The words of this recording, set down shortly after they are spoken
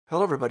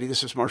Hello, everybody.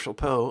 This is Marshall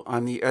Poe.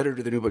 I'm the editor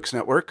of the New Books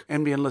Network.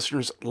 NBN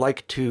listeners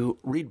like to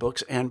read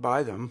books and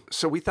buy them.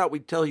 So we thought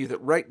we'd tell you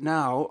that right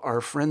now, our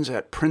friends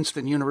at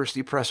Princeton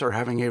University Press are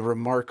having a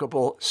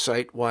remarkable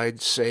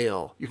site-wide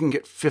sale. You can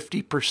get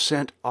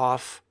 50%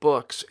 off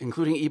books,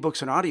 including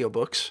ebooks and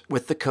audiobooks,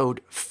 with the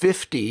code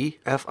 50,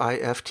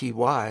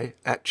 F-I-F-T-Y,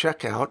 at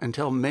checkout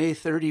until May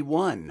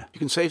 31. You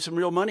can save some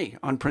real money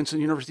on Princeton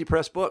University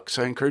Press books.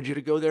 I encourage you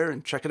to go there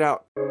and check it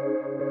out.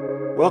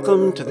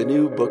 Welcome to the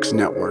New Books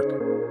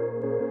Network.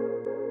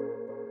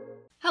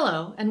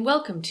 Hello, and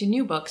welcome to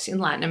New Books in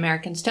Latin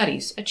American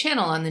Studies, a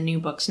channel on the New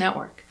Books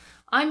Network.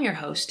 I'm your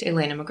host,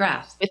 Elena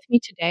McGrath. With me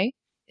today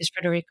is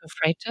Frederico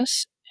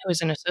Freitas, who is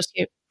an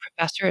associate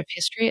professor of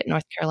history at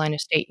North Carolina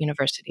State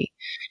University.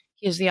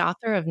 He is the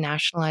author of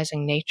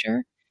Nationalizing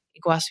Nature,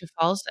 Iguazu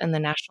Falls and the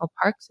National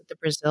Parks at the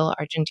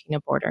Brazil-Argentina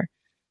Border,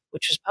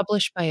 which was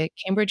published by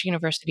Cambridge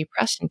University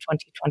Press in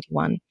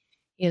 2021.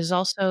 He is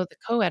also the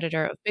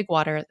co-editor of Big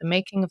Water, The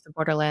Making of the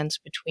Borderlands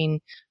Between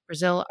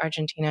Brazil,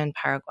 Argentina, and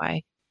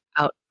Paraguay,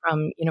 out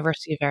from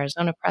University of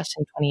Arizona Press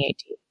in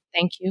 2018.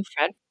 Thank you,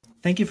 Fred.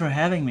 Thank you for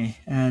having me.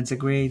 It's a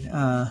great,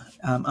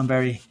 I'm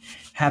very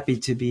happy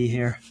to be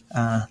here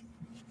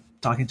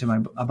talking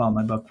about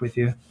my book with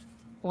you.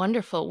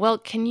 Wonderful. Well,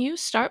 can you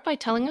start by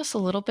telling us a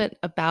little bit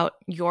about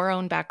your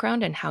own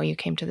background and how you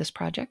came to this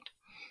project?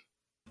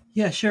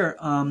 Yeah, sure.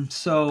 I'm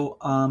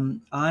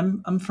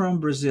from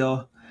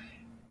Brazil,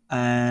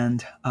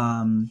 and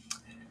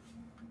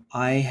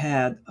I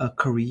had a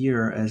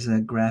career as a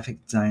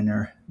graphic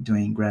designer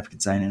doing graphic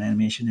design and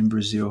animation in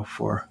Brazil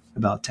for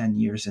about 10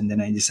 years. And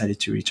then I decided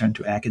to return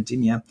to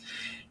academia.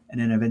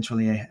 And then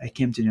eventually I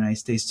came to the United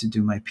States to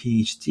do my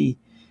PhD.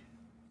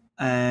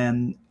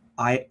 And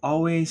I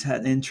always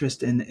had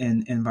interest in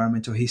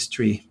environmental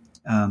history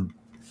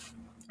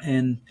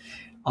and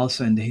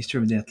also in the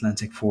history of the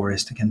Atlantic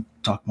forest. I can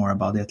talk more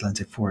about the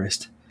Atlantic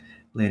forest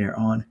later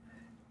on.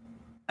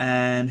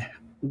 And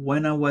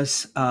when I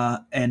was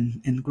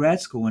in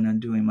grad school, when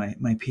I'm doing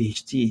my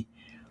PhD,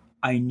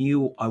 I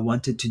knew I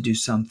wanted to do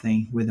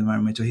something with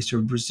environmental history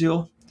of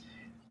Brazil,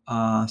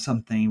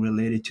 something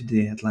related to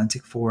the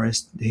Atlantic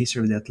forest, the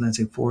history of the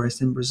Atlantic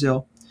forest in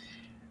Brazil.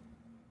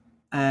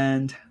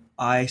 And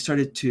I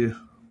started to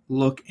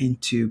look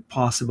into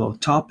possible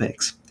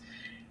topics.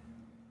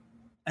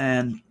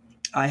 And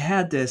I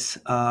had this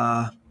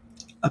a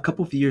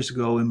couple of years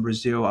ago in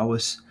Brazil. I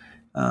was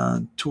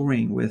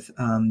touring with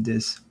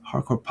this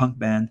hardcore punk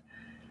band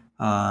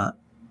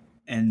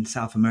in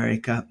South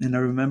America. And I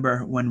remember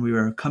when we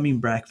were coming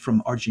back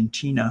from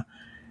Argentina,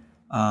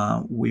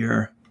 we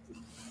were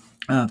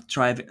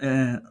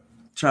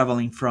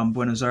traveling from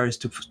Buenos Aires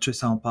to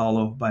Sao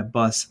Paulo by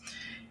bus.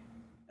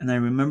 And I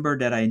remember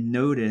that I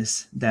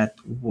noticed that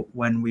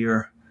when we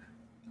were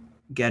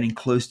getting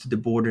close to the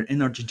border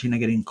in Argentina,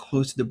 getting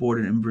close to the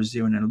border in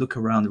Brazil, and I look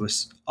around,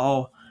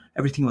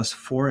 everything was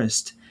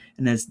forest.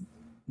 And as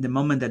the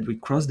moment that we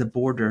crossed the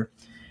border,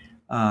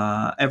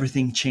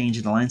 everything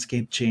changed, the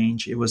landscape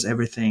changed. It was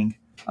everything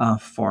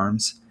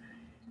farms.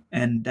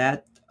 And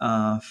that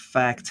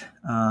fact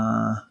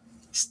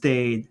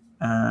stayed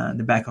in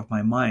the back of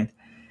my mind.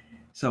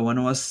 So when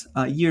I was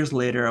years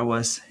later, I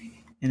was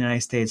in the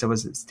United States, I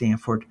was at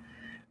Stanford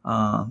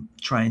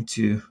trying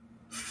to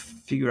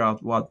figure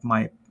out what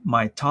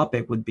my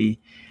topic would be.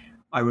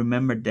 I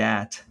remembered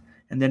that.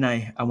 And then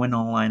I went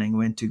online and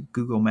went to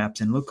Google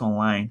Maps and looked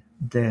online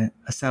a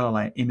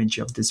satellite image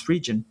of this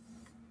region.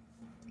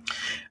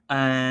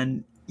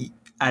 And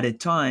at a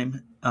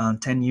time,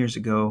 10 years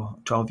ago,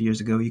 12 years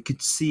ago, you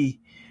could see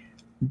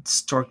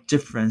stark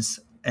difference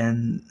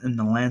in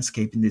the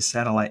landscape in these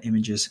satellite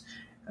images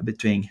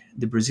between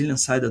the Brazilian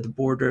side of the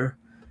border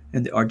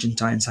and the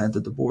Argentine side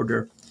of the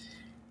border.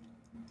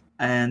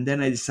 And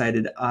then I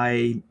decided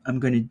I'm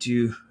going to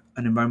do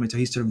an environmental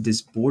history of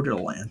this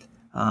borderland.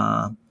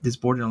 This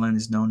borderland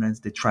is known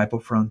as the Triple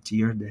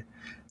Frontier, the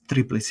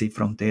Tríplice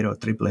Fronteira, or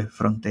Triple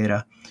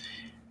Frontera.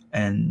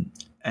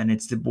 And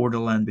it's the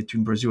borderland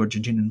between Brazil,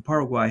 Argentina, and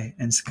Paraguay.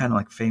 And it's kind of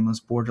like famous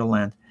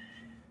borderland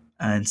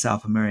in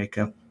South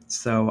America.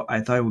 So I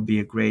thought it would be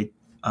a great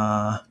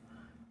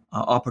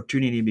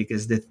opportunity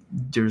because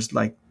there's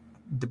like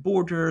the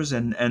borders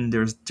and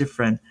there's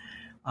different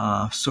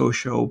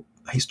social,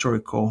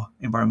 historical,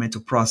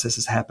 environmental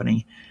processes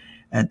happening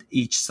at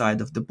each side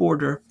of the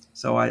border.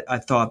 So I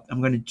thought I'm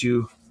going to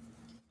do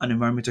an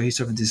environmental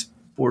history of this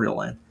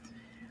borderland.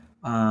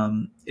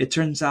 It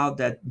turns out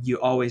that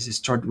you always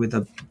start with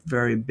a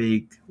very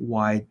big,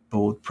 wide,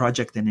 bold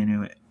project, and then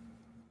you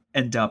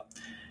end up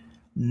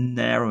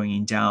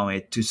narrowing down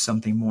it to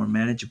something more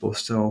manageable.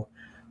 So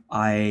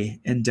I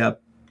end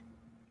up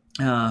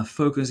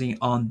focusing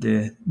on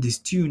these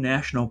two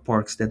national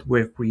parks that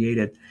were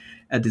created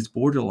at this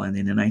borderland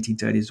in the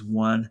 1930s.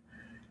 One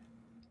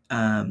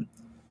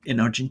in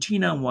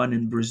Argentina, one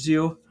in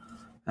Brazil,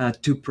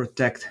 to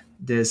protect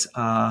this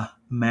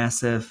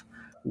massive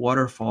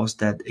waterfalls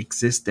that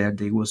exist there,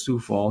 the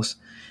Iguazu Falls,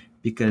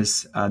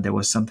 because there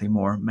was something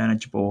more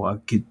manageable. I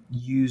could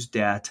use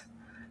that,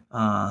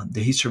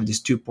 the history of these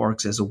two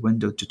parks, as a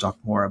window to talk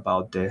more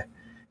about the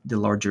the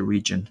larger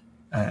region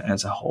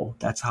as a whole.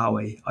 That's how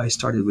I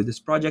started with this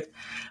project.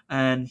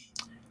 And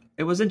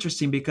it was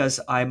interesting because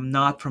I'm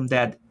not from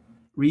that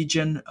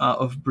region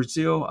of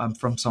Brazil. I'm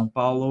from São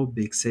Paulo,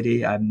 big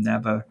city. I don't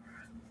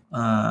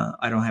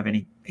have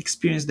any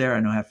experience there.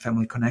 I don't have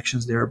family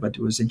connections there, but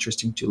it was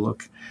interesting to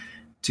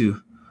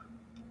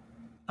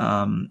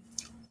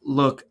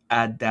look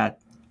at that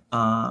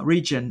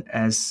region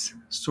as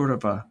sort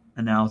of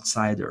an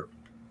outsider.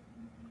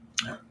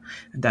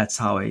 That's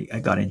how I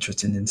got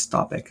interested in this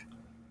topic.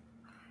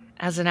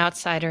 As an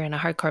outsider in a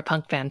hardcore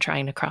punk band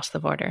trying to cross the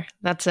border.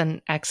 That's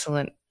an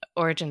excellent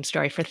origin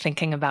story for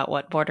thinking about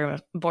what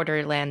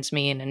borderlands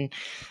mean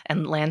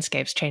and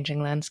landscapes,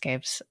 changing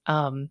landscapes.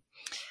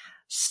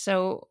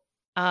 So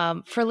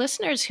for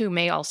listeners who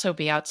may also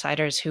be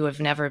outsiders who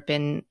have never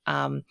been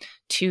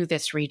to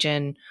this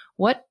region,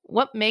 what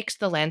makes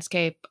the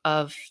landscape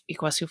of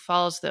Iguazu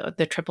Falls,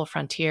 the Triple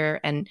Frontier,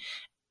 and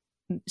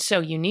so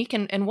unique,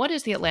 and what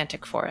is the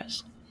Atlantic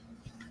Forest?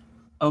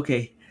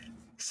 Okay,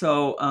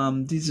 so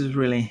this is a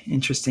really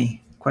interesting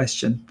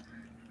question.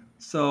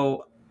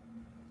 So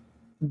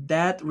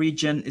that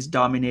region is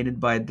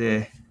dominated by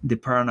the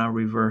Paraná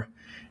River,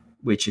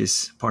 which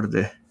is part of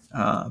the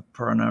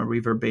Paraná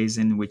River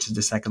Basin, which is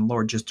the second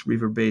largest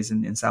river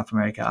basin in South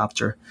America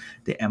after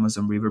the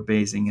Amazon River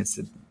Basin. It's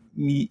a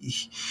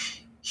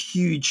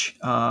huge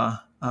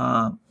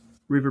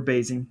river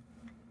basin.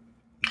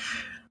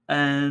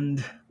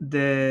 And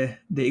the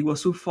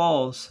Iguazu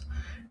Falls,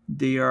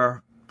 they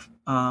are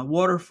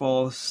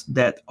waterfalls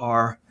that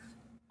are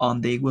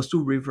on the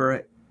Iguazu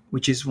River,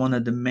 which is one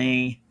of the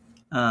main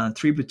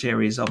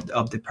tributaries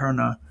of the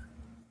Paraná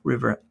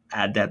River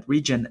at that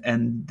region.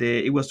 And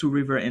the Iguazu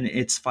River in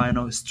its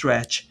final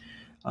stretch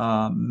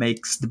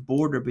makes the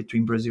border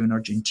between Brazil and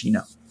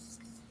Argentina.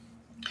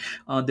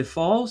 The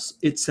falls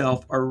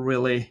itself are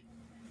really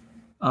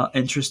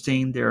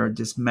interesting. There are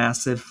these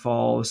massive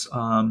falls.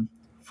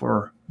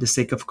 For the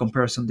sake of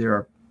comparison, they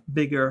are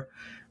bigger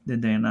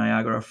than the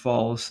Niagara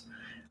Falls.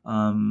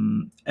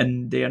 And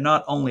they are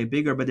not only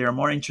bigger, but they are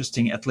more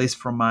interesting, at least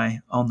from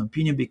my own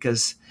opinion,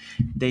 because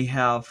they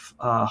have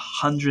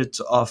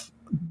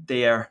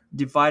they are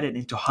divided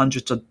into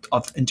hundreds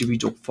of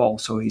individual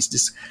falls. So it's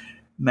this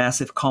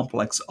massive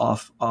complex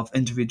of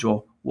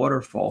individual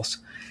waterfalls.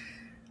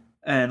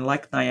 And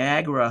like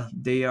Niagara,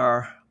 they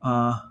are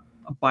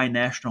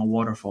binational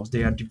waterfalls.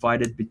 They are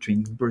divided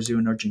between Brazil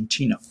and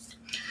Argentina.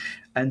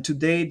 And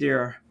today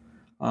they're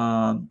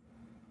one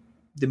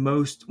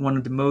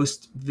of the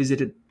most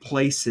visited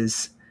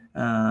places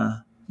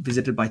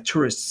visited by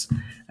tourists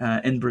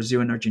in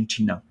Brazil and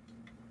Argentina.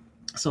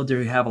 So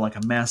there you have like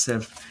a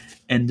massive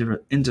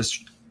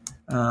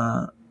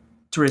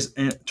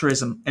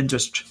tourism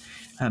industry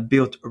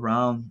built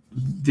around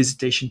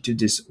visitation to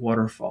these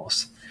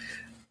waterfalls.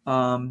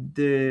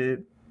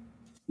 The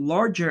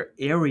larger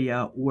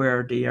area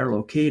where they are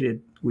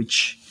located,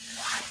 which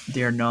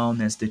they are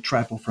known as the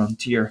Triple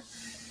Frontier,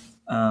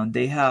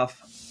 they have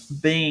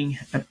been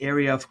an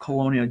area of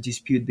colonial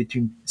dispute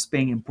between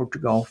Spain and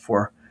Portugal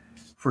for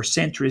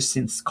centuries.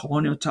 Since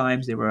colonial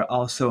times, they were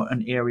also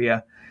an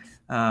area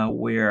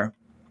where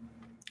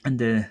in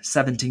the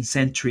 17th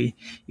century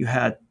you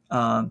had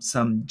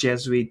some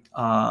Jesuit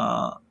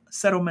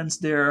settlements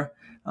there,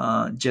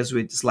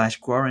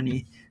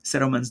 Jesuit/Guarani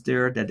settlements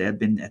there that had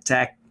been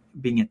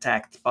being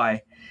attacked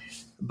by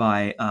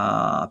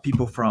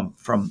people from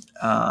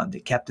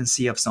the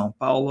captaincy of São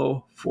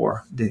Paulo.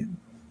 For the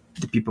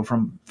people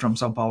from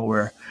São Paulo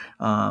were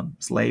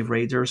slave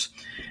raiders.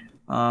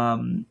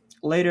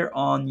 Later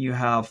on, you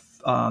have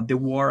the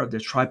War of the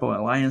Triple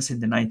Alliance in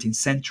the 19th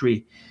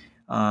century,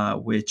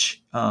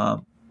 which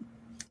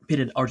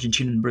pitted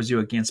Argentina and Brazil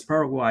against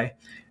Paraguay,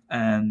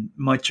 and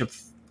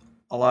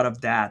a lot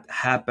of that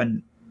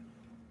happened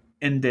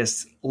in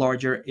this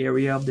larger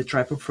area of the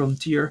Triple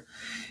Frontier.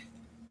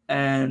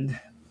 And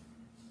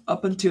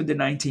up until the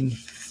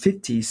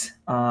 1950s,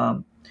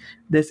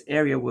 this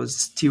area was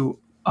still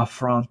a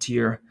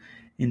frontier,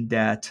 in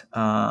that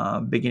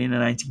beginning in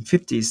the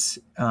 1950s,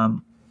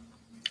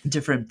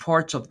 different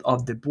parts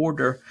of the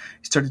border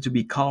started to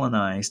be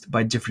colonized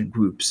by different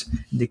groups.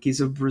 In the case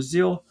of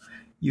Brazil,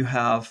 you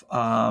have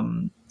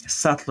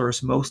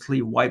settlers,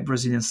 mostly white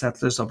Brazilian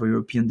settlers of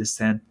European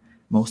descent,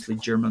 mostly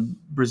German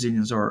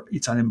Brazilians or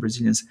Italian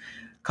Brazilians,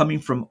 coming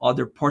from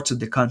other parts of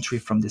the country,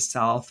 from the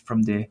south,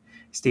 from the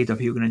state of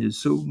Rio Grande do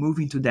Sul,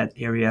 moving to that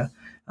area,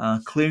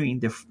 clearing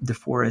the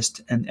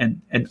forest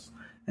and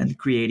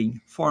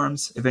creating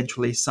farms.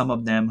 Eventually, some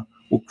of them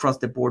will cross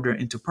the border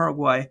into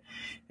Paraguay.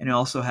 And you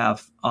also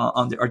have,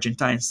 on the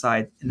Argentine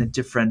side, in a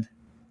different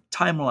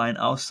timeline,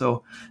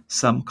 also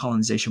some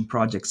colonization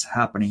projects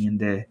happening in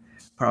the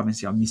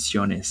province of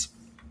Misiones.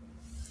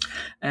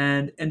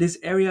 And in this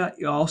area,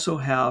 you also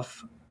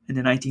have, in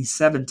the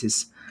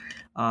 1970s,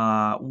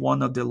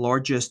 one of the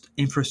largest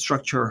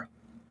infrastructure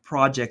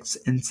projects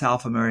in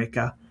South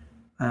America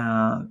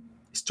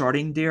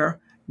starting there,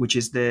 which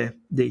is the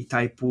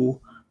Itaipu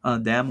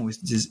Dam,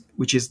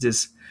 which is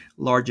this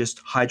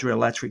largest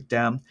hydroelectric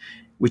dam,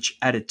 which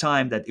at the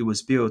time that it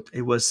was built,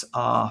 it was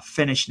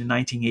finished in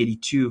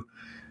 1982.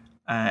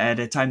 At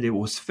the time that it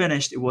was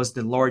finished, it was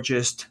the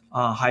largest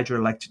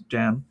hydroelectric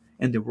dam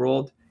in the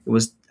world. It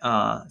was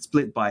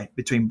split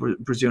between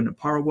Brazil and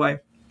Paraguay.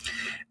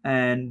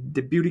 And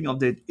the building of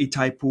the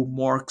Itaipu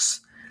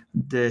marks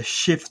the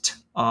shift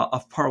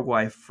of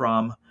Paraguay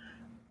from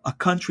a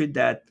country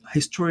that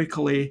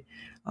historically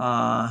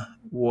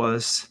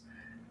was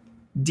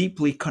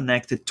deeply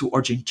connected to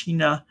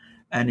Argentina,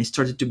 and it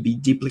started to be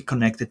deeply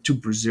connected to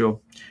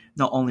Brazil,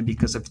 not only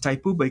because of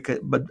Itaipu,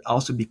 but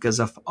also because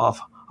of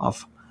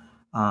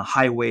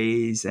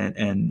highways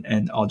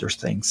and other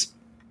things.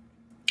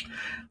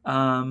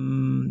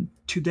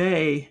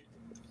 Today,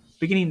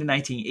 beginning in the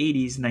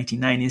 1980s,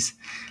 1990s,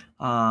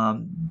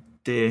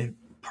 the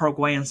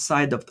Paraguayan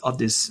side of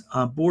this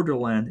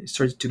borderland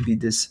started to be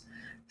this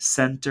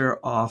center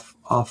of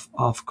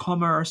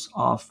commerce,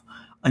 of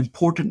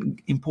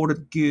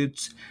imported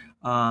goods,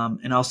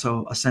 and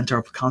also a center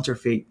of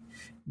counterfeit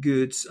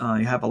goods.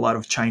 You have a lot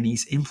of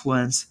Chinese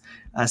influence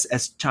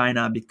as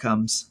China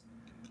becomes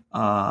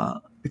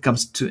to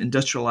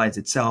industrialize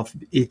itself.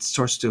 It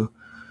starts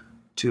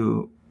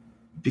to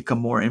become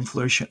more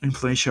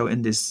influential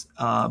in this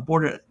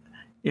border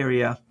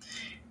area.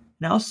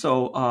 And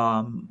also,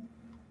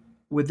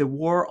 with the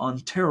war on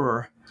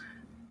terror,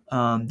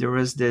 there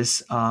was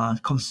this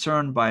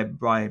concern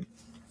by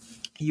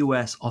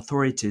U.S.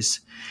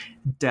 authorities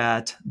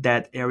that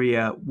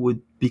area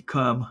would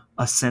become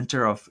a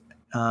center of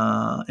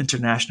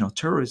international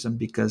terrorism,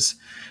 because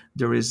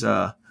there is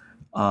a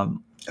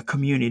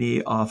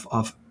community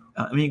of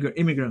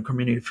immigrant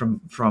community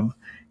from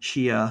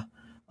Shia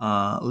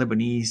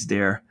Lebanese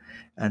there,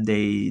 and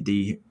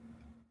they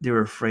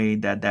were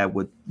afraid that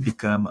would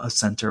become a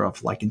center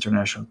of like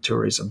international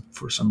tourism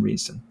for some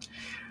reason.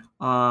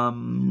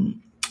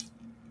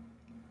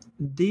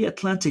 The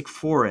Atlantic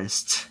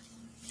Forest.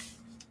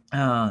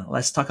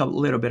 Let's talk a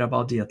little bit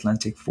about the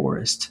Atlantic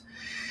Forest.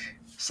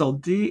 So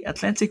the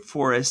Atlantic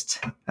Forest,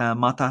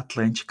 Mata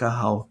Atlântica,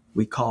 how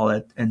we call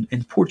it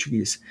in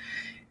Portuguese,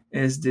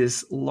 is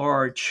this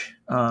large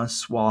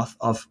swath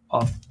of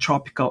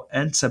tropical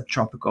and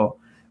subtropical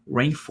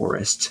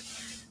rainforest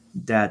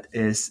that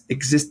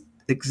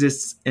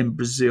exists in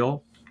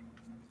Brazil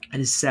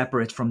and is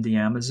separate from the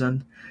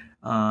Amazon.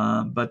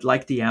 But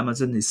like the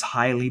Amazon, is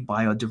highly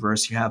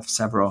biodiverse. You have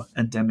several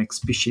endemic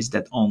species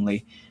that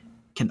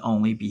can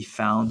only be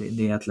found in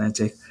the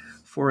Atlantic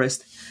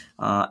Forest.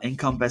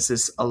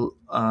 Encompasses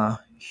a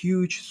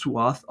huge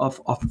swath of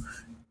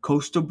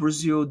coastal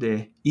Brazil.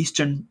 The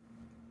eastern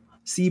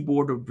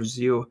seaboard of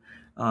Brazil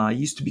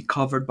used to be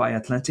covered by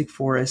Atlantic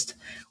Forest.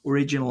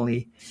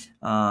 Originally,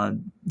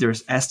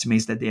 there's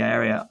estimates that the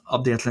area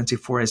of the Atlantic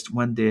Forest,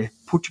 when the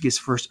Portuguese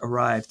first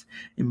arrived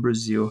in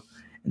Brazil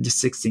in the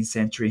 16th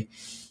century,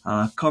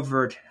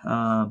 covered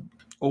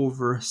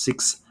over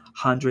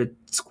 600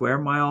 square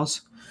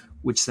miles,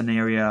 which is an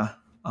area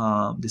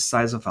the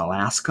size of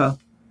Alaska.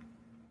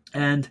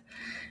 And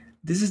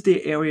this is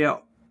the area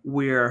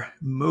where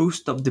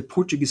most of the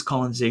Portuguese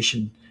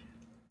colonization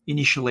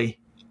initially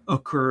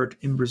occurred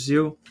in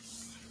Brazil.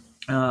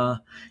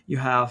 You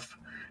have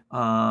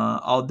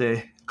all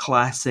the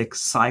classic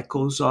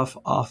cycles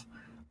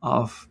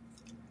of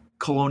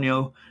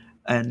colonial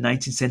and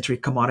 19th century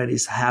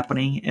commodities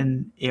happening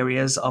in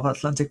areas of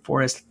Atlantic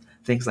Forest,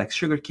 things like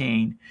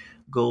sugarcane,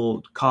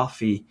 gold,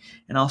 coffee,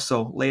 and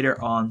also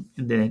later on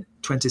in the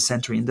 20th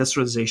century,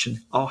 industrialization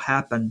all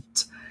happened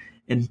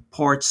in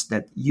parts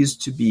that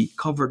used to be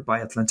covered by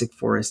Atlantic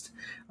Forest.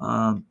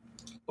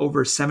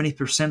 Over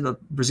 70% of the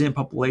Brazilian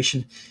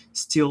population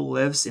still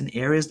lives in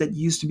areas that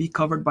used to be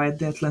covered by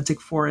the Atlantic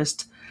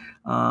Forest.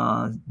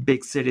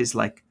 Big cities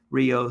like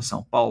Rio,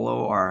 São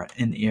Paulo are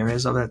in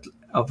areas of the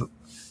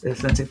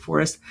Atlantic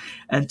Forest.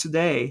 And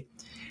today,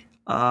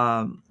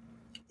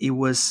 it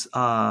was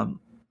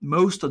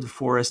most of the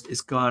forest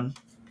is gone.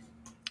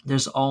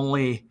 There's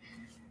only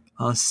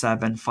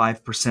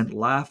 5%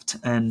 left,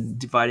 and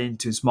divided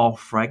into small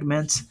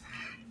fragments.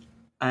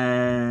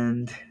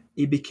 And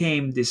it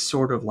became this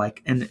sort of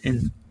like,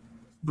 in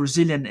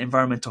Brazilian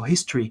environmental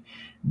history,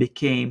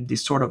 became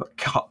this sort of a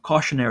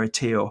cautionary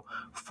tale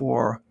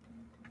for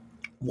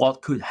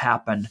what could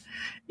happen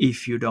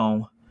if you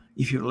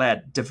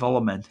let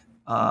development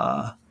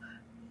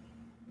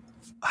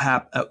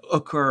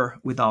occur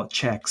without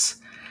checks.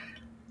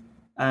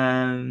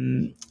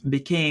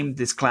 Became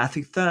this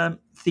classic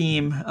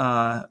theme.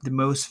 The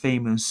most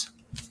famous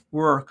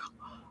work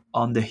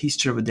on the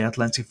history of the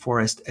Atlantic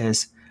Forest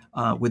is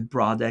with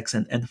Broadex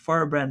and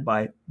Firebrand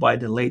by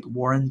the late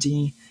Warren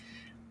Dean.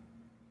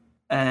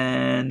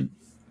 And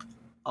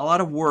a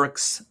lot of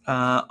works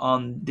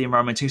on the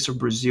environmental history of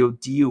Brazil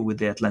deal with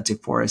the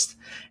Atlantic Forest.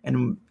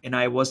 And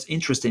I was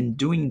interested in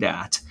doing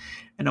that.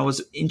 And I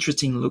was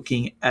interested in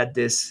looking at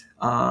this.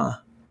 I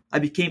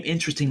became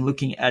interested in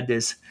looking at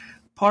this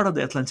part of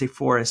the Atlantic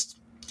Forest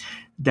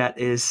that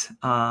is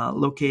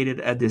located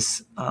at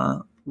this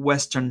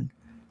western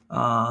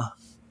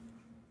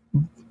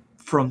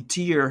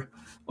frontier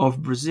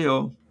of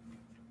Brazil,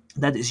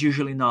 that is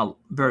usually not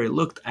very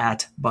looked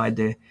at by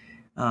the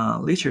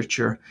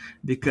literature,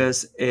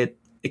 because it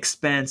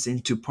expands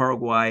into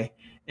Paraguay,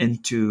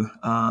 into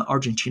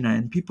Argentina,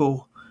 and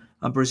people,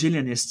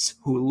 Brazilianists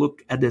who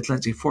look at the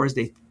Atlantic forest,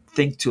 they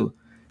think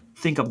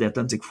of the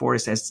Atlantic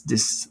forest as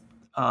this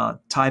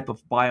type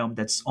of biome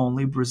that's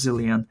only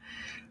Brazilian,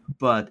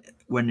 but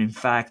when in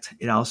fact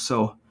it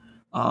also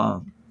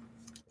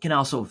can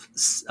also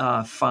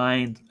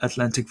find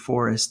Atlantic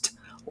forest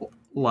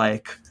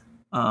like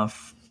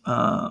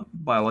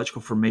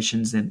biological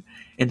formations in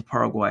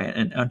Paraguay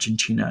and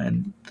Argentina.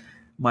 And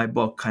my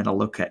book kind of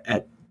look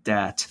at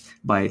that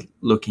by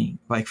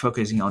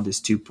focusing on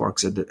these two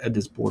parks at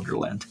this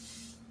borderland.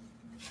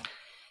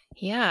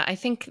 Yeah, I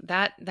think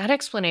that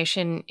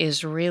explanation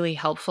is really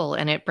helpful,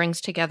 and it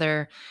brings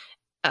together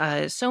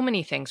so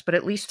many things, but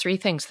at least three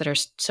things that are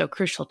so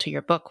crucial to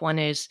your book. One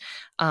is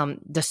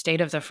the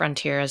state of the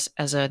frontier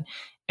as an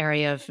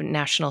area of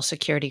national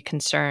security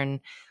concern,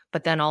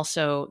 but then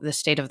also the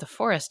state of the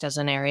forest as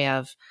an area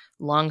of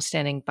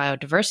longstanding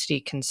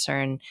biodiversity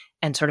concern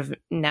and sort of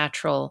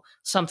natural,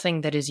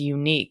 something that is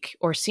unique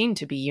or seen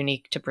to be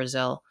unique to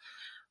Brazil.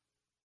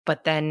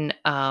 But then,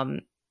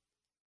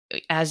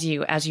 as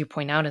you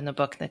point out in the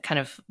book,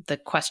 the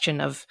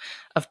question of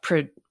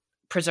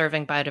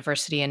preserving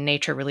biodiversity and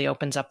nature really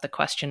opens up the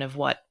question of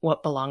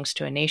what belongs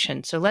to a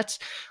nation. So let's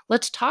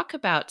talk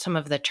about some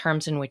of the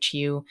terms in which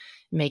you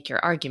make your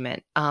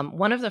argument.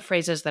 One of the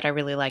phrases that I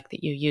really like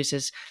that you use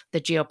is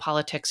the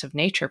geopolitics of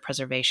nature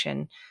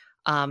preservation.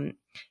 And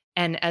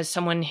as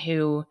someone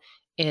who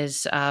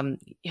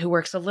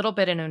works a little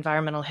bit in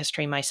environmental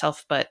history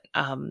myself, but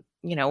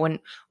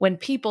when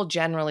people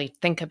generally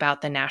think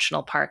about the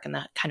national park and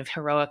the kind of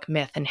heroic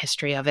myth and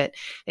history of it,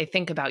 they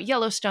think about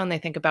Yellowstone, they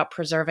think about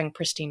preserving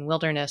pristine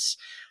wilderness,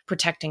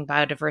 protecting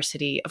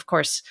biodiversity. Of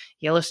course,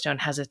 Yellowstone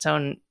has its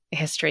own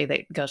history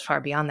that goes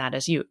far beyond that,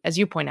 as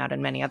you point out,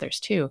 and many others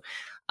too.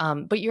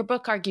 But your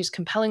book argues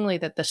compellingly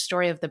that the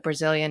story of the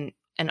Brazilian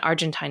and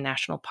Argentine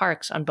national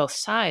parks on both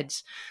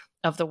sides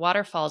of the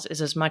waterfalls is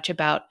as much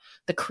about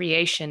the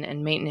creation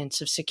and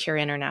maintenance of secure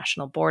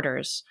international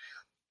borders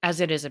as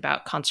it is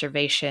about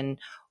conservation,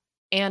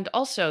 and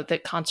also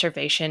that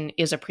conservation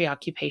is a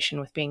preoccupation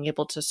with being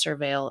able to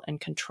surveil and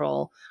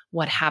control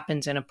what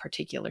happens in a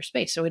particular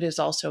space. So it is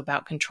also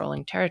about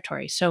controlling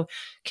territory. So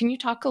can you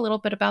talk a little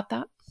bit about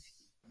that?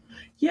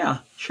 Yeah,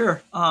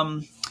 sure.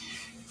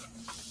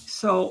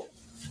 So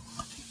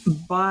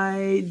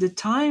by the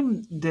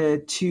time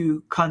the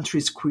two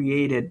countries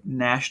created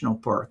national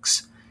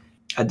parks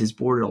at this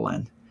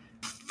borderland,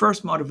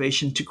 first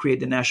motivation to create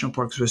the national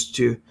parks was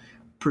to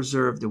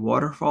preserve the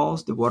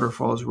waterfalls. The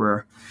waterfalls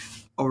were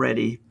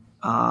already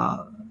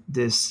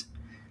the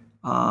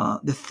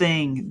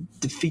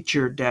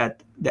feature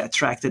that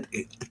attracted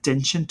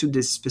attention to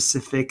this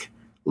specific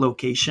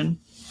location.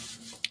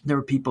 There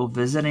were people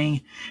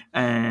visiting,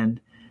 and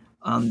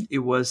it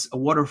was a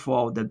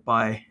waterfall that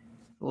by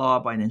law,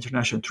 by an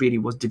international treaty,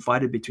 was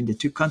divided between the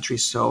two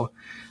countries. So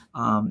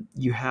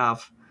you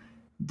have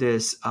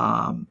this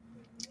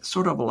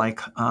sort of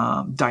like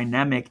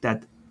dynamic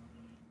that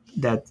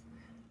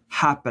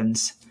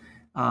happens,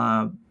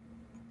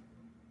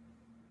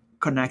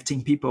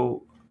 connecting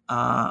people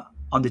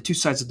on the two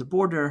sides of the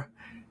border,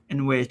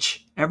 in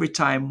which every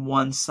time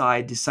one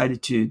side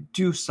decided to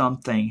do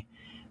something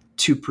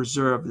to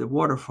preserve the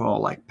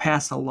waterfall, like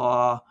pass a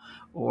law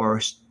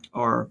or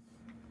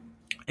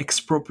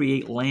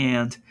expropriate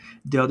land,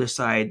 the other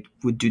side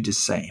would do the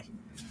same.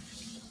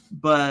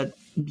 But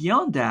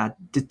beyond that,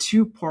 the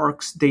two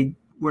parks, they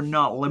were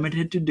not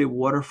limited to the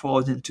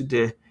waterfalls and to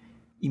the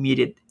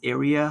immediate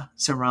area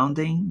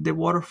surrounding the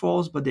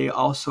waterfalls, but they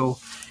also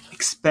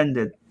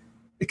expanded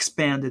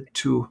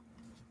to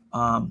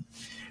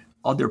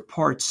other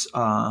parts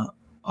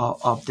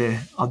of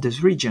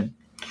this region.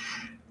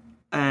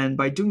 And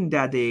by doing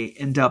that, they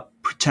end up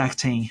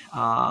protecting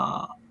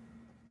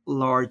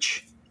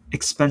large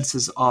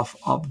expanses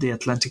of the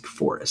Atlantic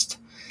forest.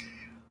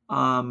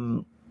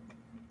 One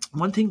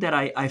thing that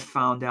I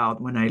found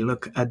out when I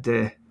look at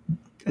the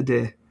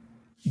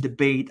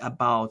debate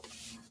about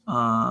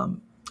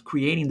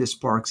creating these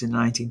parks in the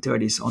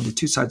 1930s on the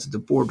two sides of the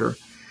border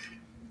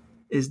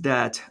is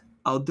that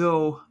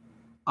although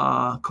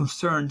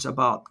concerns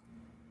about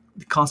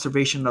the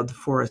conservation of the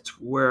forest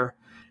were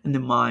in the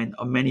mind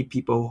of many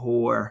people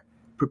who were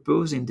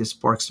proposing these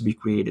parks to be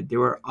created, there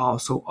were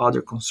also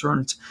other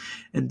concerns,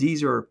 and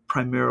these are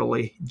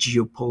primarily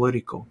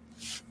geopolitical.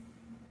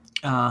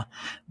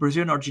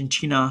 Brazil and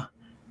Argentina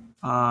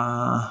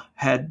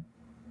had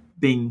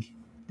been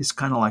this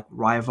kind of like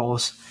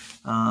rivals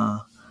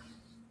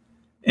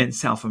in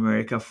South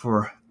America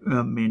for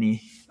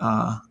many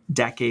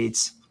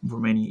decades, for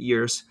many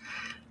years.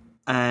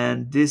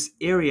 And this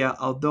area,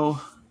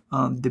 although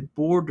the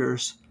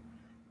borders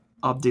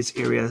of this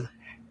area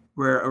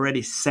were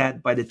already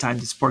set by the time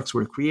these parks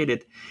were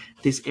created,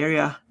 this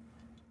area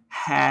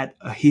had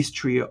a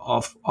history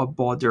of a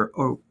border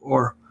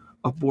or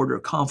a border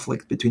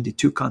conflict between the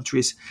two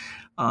countries.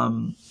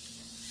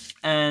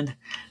 And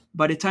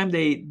by the time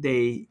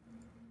they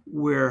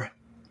were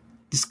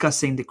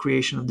discussing the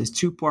creation of these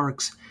two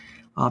parks,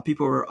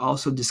 people were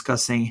also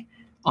discussing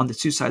on the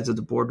two sides of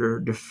the border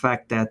the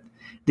fact that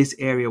this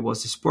area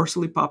was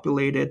sparsely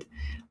populated.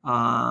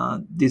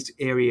 This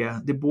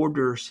area, the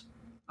borders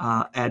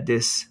at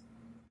this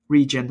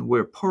region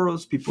were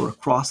porous. People were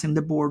crossing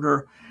the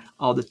border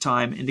all the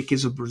time. In the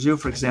case of Brazil,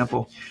 for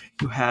example,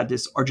 you had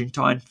these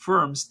Argentine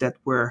firms that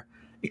were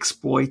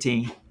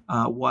exploiting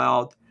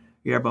wild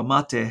yerba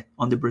mate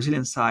on the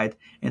Brazilian side,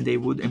 and they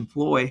would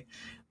employ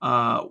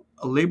a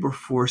labor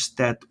force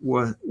that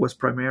was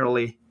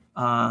primarily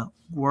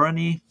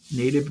Guarani,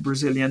 native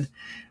Brazilian,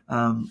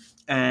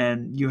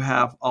 and you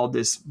have all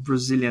these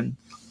Brazilian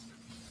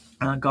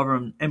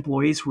government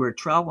employees who were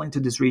traveling to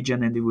this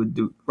region, and they would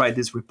write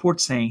this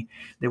report saying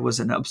there was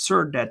an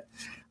absurd that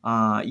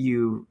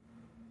we're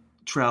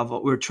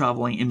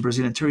traveling in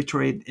Brazilian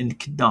territory and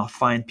could not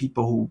find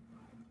people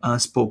who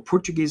spoke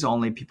Portuguese.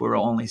 Only people were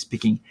only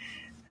speaking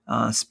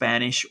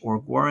Spanish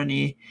or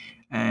Guarani,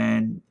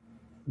 and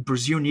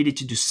Brazil needed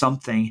to do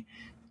something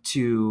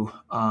to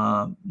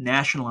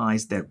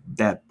nationalize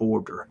that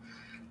border.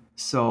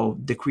 So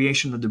the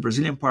creation of the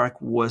Brazilian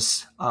Park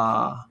was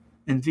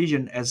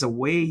envisioned as a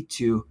way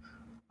to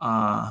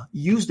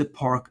use the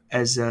park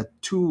as a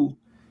tool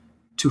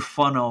to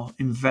funnel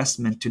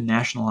investment to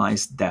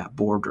nationalize that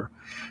border.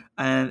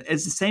 And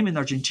it's the same in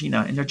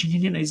Argentina. In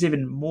Argentina, it's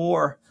even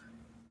more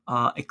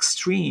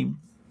extreme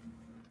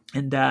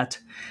in that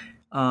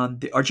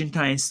the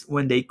Argentines,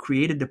 when they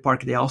created the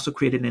park, they also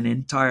created an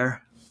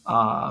entire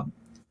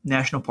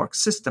national park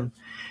system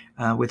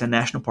with a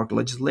national park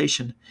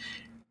legislation.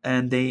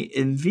 And they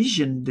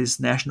envisioned this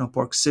national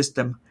park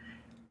system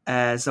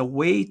as a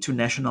way to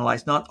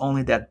nationalize not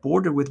only that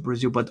border with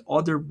Brazil, but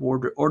other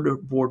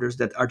borders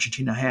that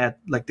Argentina had,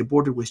 like the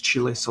border with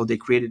Chile. So they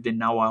created the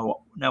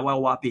Nahuel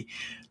Huapi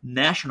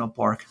National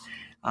Park,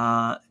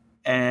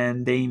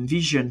 and they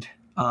envisioned,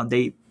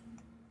 they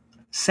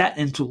set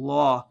into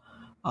law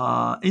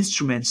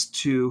instruments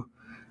to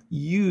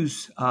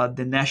use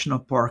the national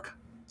park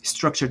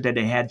structure that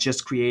they had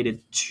just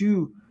created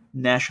to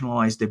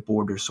nationalize the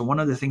border. So one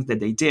of the things that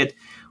they did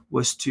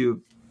was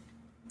to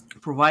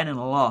provide in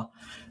a law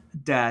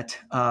that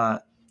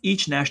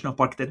each national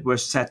park that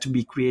was set to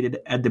be created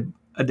at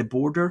the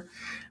border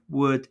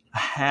would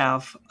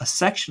have a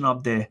section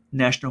of the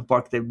national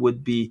park that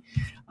would be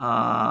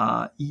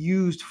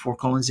used for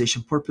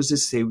colonization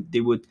purposes.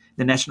 The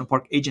national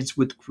park agents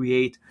would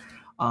create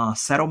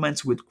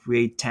settlements, would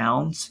create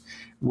towns,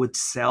 would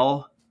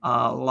sell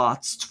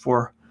lots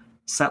for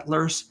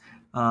settlers,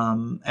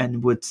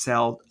 and would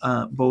sell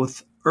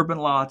both urban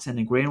lots and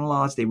agrarian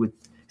lots. They would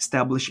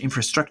establish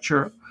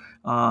infrastructure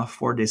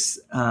for these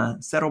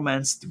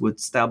settlements, would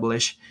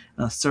establish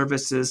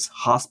services,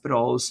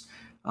 hospitals,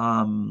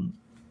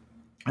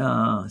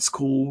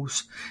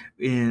 schools.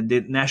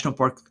 The National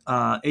Park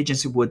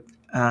Agency would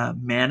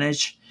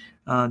manage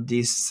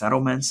these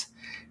settlements.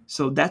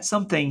 So that's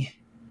something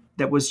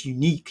that was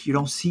unique. You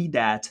don't see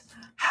that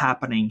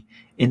happening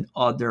in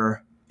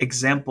other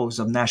examples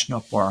of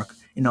national park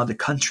in other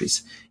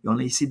countries. You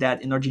only see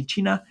that in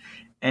Argentina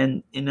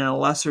and in a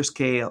lesser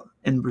scale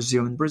in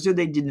Brazil. In Brazil,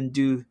 they didn't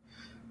do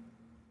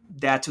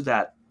that to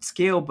that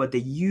scale, but they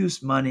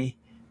used money.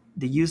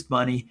 They used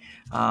money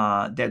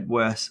that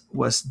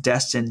was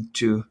destined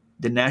to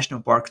the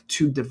national park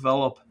to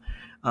develop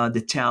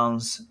the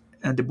towns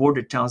and the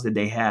border towns that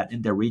they had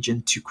in their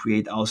region, to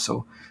create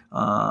also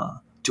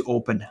to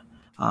open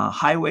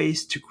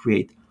highways, to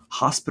create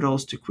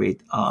hospitals, to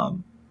create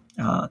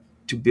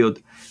to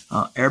build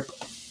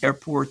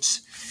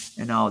airports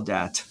and all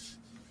that.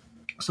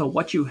 So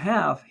what you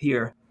have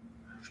here,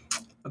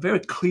 a very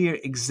clear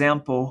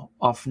example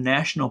of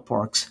national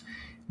parks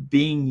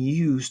being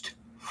used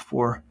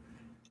for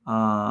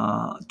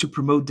to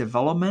promote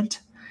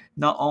development,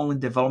 not only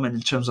development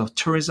in terms of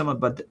tourism,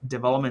 but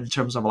development in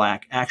terms of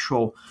like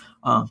actual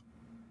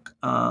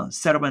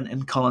settlement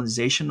and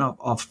colonization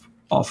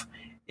of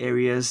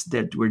areas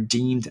that were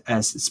deemed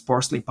as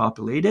sparsely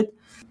populated.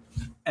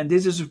 And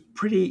this is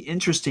pretty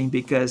interesting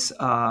because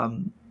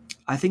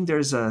I think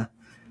there's a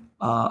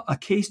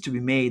case to be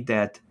made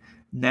that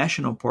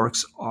national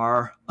parks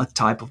are a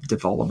type of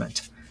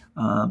development,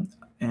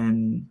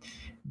 and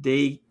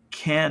they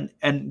can.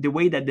 And the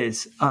way that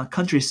these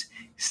countries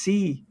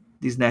see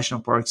these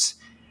national parks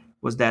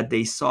was that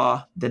they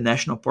saw the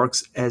national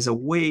parks as a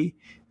way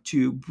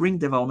to bring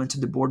development to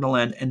the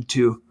borderland and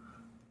to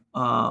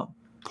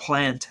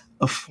plant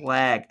a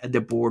flag at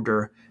the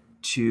border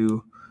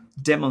to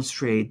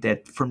demonstrate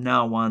that from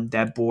now on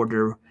that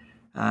border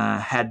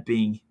had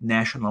been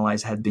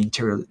nationalized, had been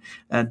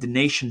the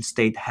nation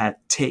state had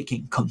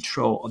taken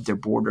control of their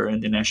border,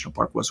 and the national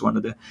park was one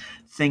of the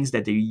things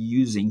that they're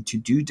using to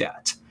do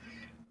that.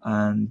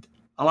 And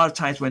a lot of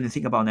times when you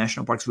think about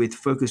national parks, we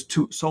focus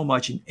so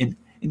much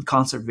in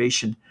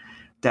conservation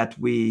that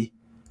we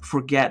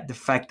forget the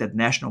fact that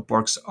national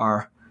parks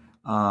are,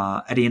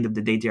 at the end of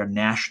the day, they are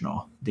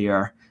national. They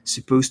are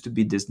supposed to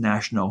be this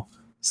national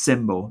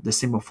symbol, the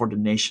symbol for the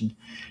nation.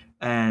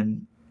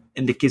 And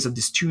in the case of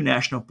these two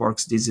national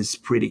parks, this is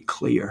pretty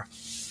clear.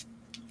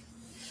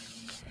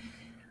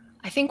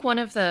 I think one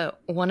of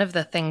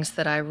the things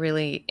that I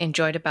really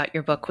enjoyed about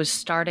your book was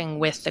starting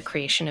with the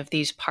creation of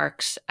these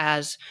parks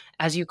as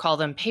you call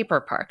them,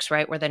 paper parks,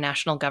 right, where the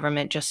national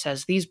government just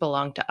says these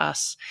belong to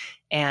us,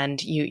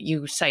 and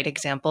you cite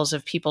examples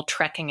of people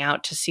trekking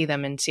out to see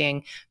them and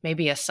seeing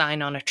maybe a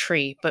sign on a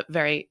tree,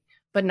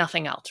 but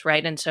nothing else,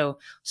 right? And so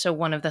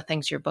one of the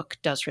things your book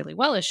does really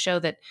well is show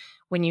that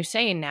when you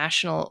say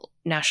national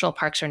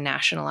parks are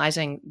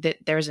nationalizing, that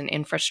there's an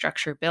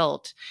infrastructure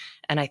built,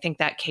 and I think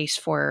that case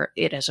for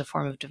it as a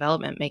form of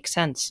development makes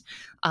sense,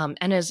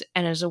 and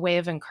as a way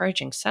of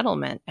encouraging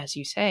settlement, as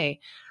you say.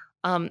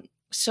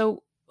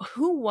 So,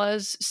 who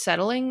was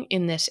settling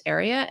in this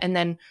area, and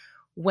then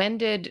when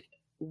did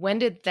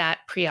that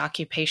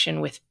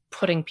preoccupation with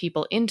putting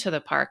people into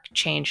the park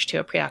change to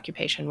a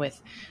preoccupation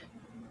with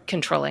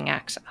controlling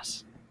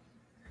access?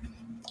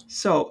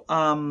 So,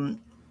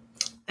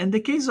 in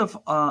the case of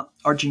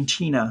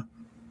Argentina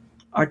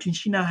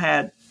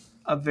had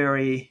a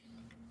very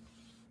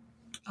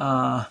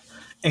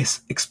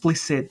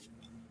explicit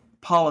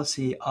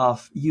policy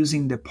of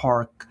using the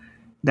park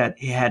that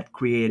he had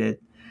created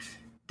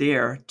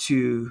there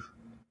to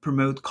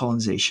promote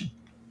colonization.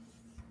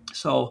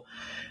 So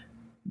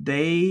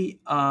they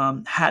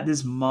had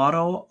this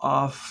model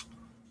of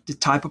the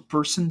type of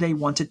person they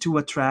wanted to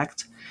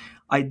attract.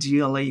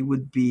 Ideally,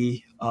 would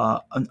be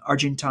an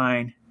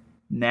Argentine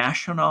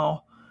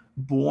national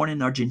born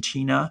in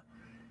Argentina.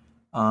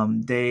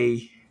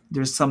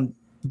 There's some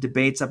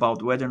debates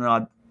about whether or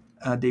not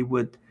they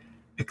would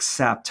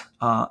accept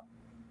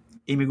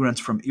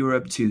immigrants from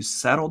Europe to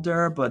settle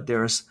there, but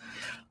there's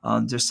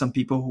some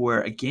people who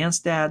were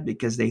against that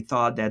because they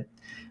thought that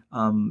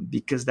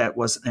because that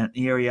was an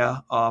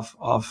area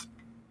of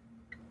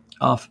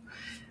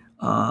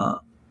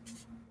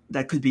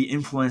that could be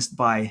influenced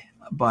by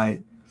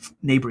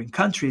neighboring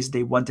countries,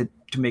 they wanted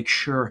to make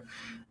sure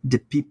the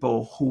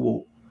people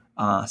who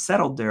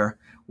settled there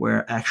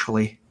were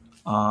actually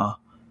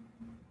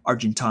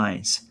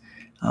Argentines.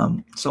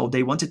 So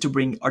they wanted to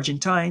bring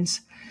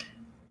Argentines.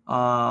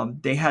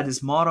 They had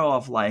this model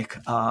of like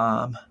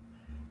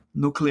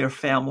nuclear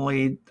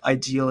family.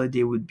 Ideally,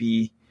 they would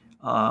be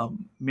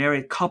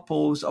married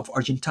couples of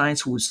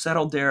Argentines who would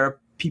settle there,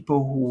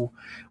 people who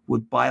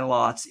would buy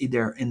lots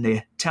either in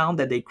the town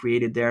that they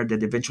created there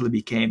that eventually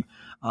became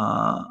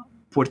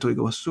Puerto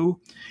Iguazu,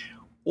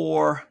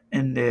 or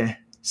in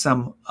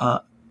some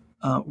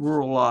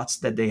rural lots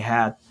that they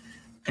had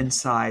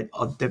inside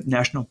of the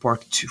national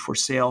park for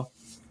sale.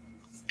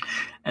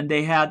 And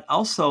they had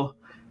also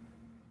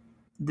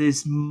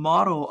this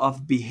model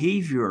of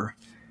behavior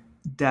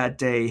that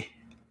they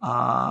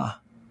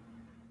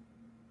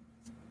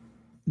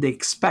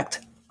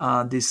expect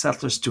these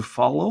settlers to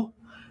follow.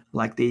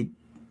 Like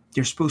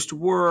they're supposed to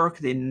work,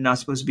 they're not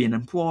supposed to be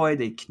unemployed,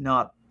 they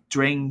cannot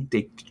drink,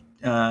 they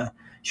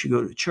should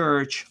go to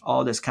church,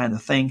 all this kind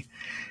of thing.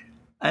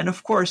 And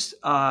of course,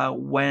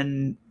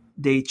 when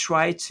they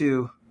try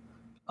to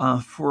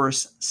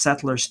force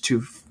settlers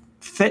to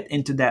fit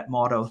into that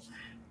model,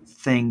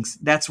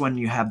 that's when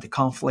you have the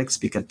conflicts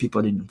because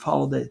people didn't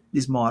follow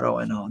this model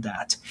and all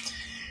that.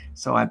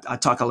 So I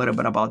talk a little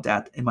bit about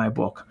that in my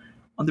book.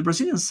 On the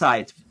Brazilian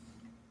side,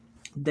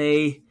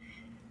 they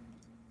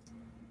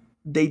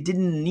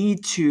didn't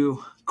need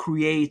to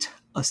create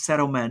a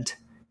settlement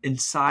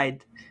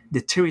inside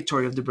the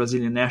territory of the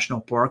Brazilian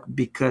National Park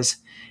because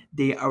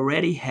they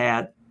already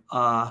had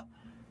a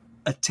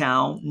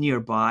town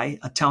nearby,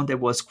 a town that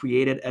was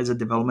created as a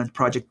development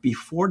project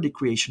before the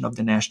creation of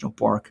the national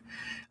park.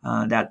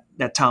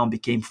 That town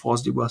became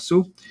Foz do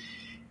Iguaçu.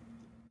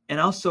 And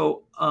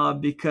also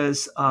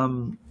because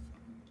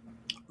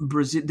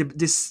Brazil,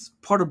 this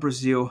part of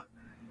Brazil,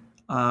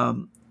 a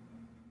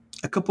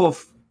couple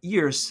of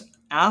years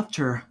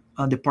after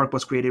the park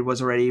was created,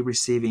 was already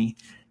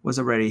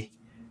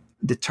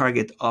the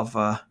target of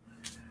a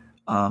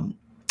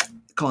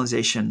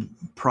colonization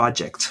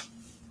project.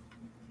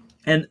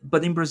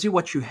 But in Brazil,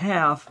 what you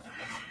have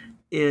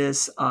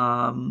is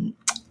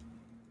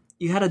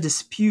you had a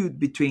dispute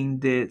between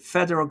the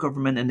federal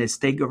government and the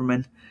state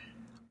government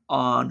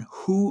on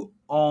who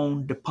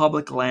owned the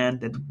public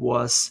land that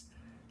was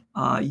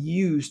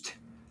used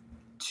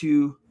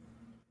to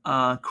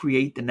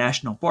create the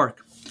national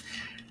park.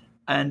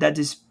 And that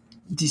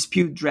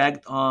dispute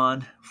dragged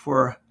on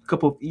for a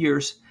couple of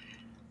years.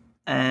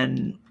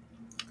 And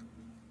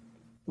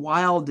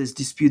while this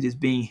dispute is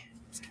being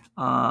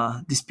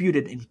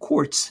disputed in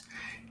courts,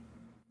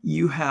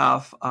 you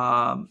have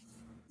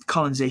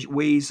colonization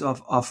ways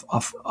of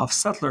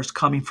settlers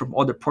coming from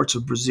other parts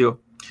of Brazil.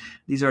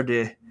 These are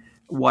the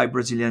white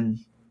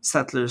Brazilian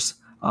settlers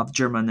of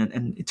German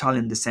and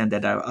Italian descent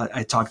that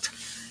I talked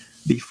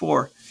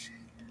before.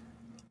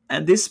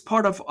 And this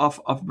part of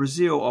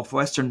Brazil, of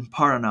Western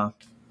Paraná,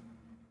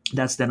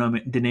 that's the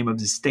name of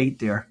the state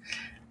there,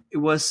 it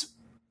was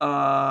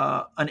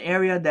an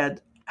area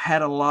that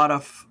had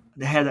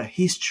a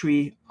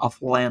history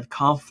of land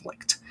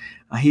conflict,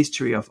 a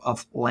history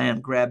of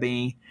land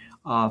grabbing,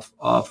 of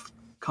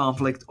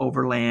conflict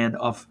over land,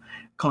 of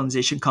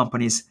colonization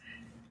companies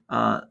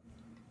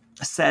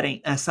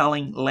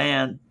selling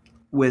land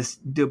with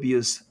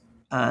dubious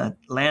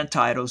land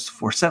titles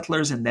for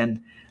settlers, and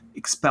then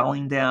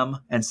expelling them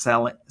and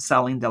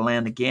selling the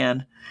land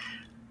again.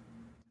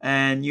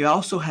 And you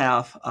also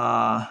have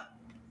a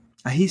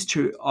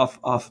history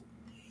of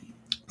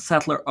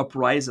settler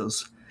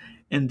uprisals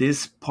in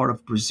this part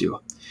of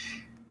Brazil.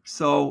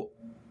 So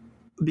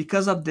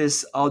because of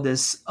all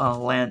this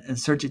land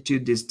uncertainty,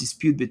 this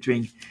dispute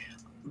between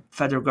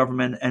federal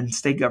government and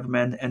state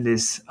government, and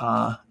this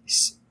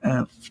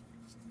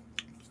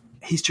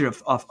history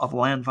of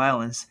land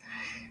violence,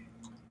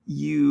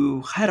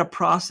 you had a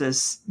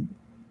process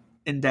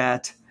in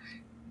that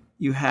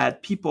you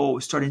had people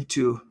starting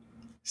to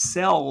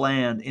sell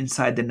land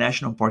inside the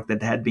national park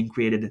that had been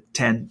created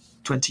 10,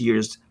 20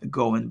 years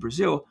ago in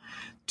Brazil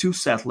to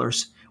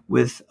settlers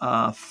with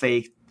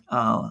fake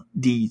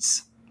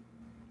deeds.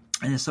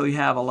 And so you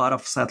have a lot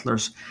of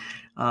settlers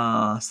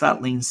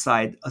settling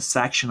inside a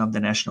section of the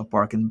national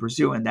park in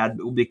Brazil, and that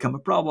will become a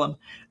problem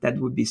that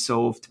would be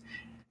solved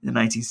in the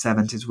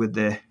 1970s with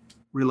the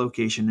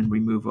relocation and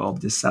removal of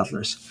the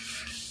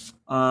settlers.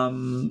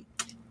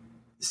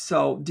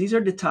 So these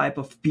are the type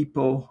of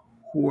people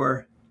who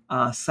are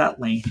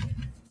settling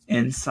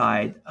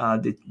inside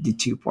the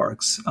two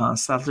parks.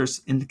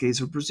 Settlers in the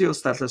case of Brazil,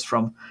 settlers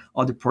from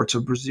other parts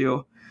of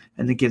Brazil.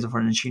 In the case of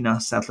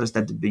Argentina, settlers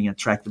that are being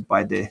attracted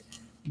by the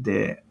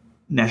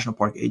National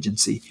Park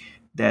Agency,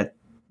 that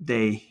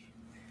they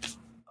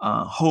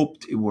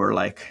hoped it were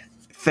like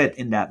fit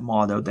in that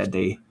model that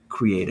they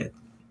created.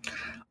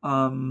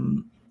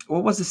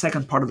 What was the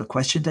second part of the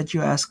question that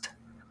you asked?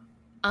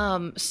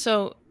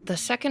 So the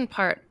second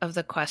part of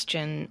the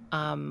question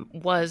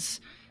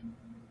was,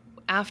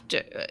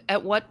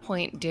 at what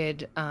point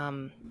did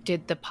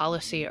the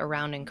policy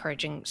around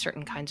encouraging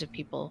certain kinds of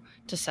people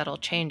to settle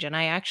change? And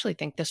I actually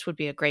think this would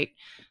be a great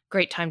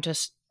time to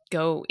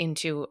go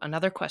into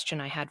another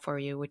question I had for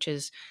you, which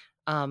is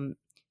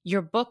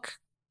your book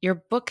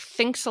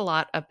thinks a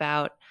lot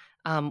about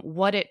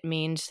what it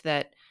means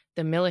that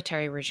the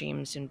military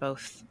regimes in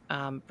both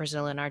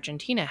Brazil and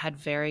Argentina had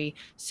very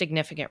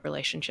significant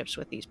relationships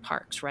with these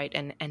parks, right?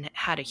 And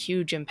had a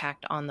huge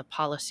impact on the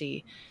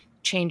policy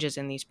changes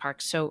in these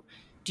parks. So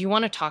do you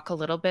want to talk a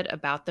little bit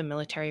about the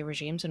military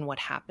regimes and what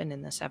happened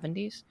in the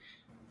 70s?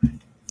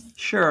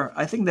 Sure.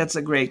 I think that's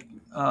a great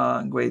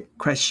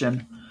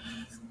question.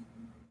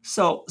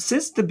 So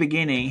since the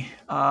beginning,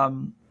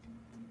 when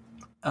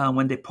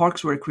the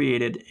parks were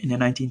created in the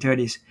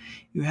 1930s,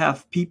 you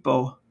had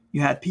people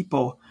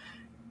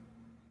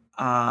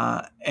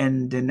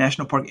and the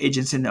National Park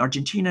Agency in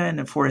Argentina and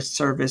the Forest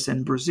Service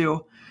in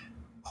Brazil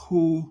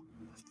who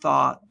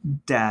thought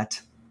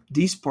that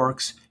these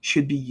parks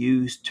should be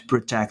used to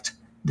protect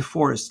the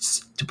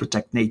forests, to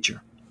protect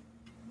nature.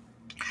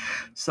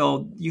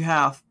 So you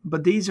have,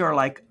 but these are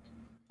like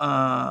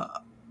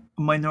a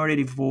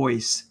minority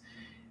voice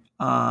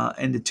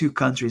in the two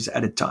countries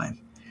at a time.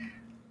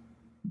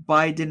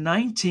 By the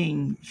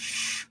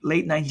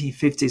late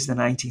 1950s and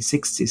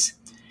 1960s,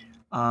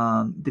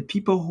 the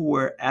people who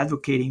were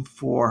advocating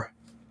for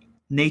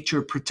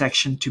nature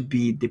protection to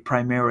be the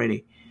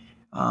primary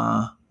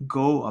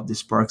goal of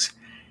these parks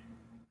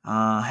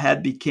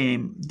had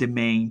become the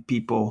main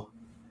people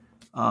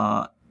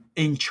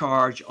in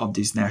charge of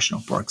these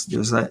national parks. There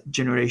was a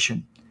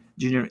generational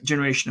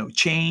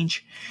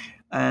change,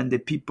 and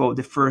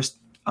the first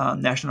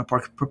national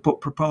park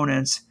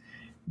proponents,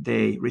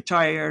 they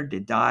retired, they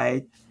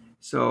died.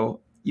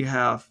 So you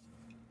have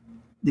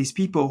these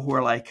people who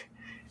are like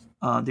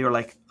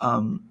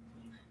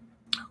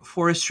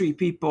forestry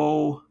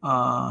people,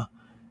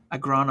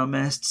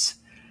 agronomists,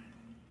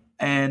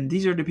 and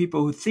these are the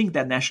people who think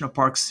that national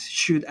parks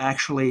should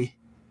actually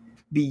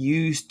be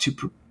used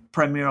to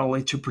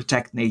primarily to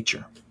protect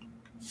nature.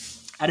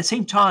 At the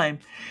same time,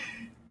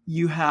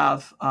 you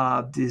have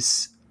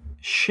this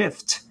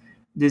shift,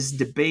 this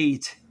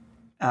debate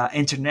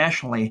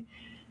internationally.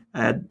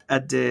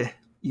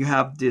 You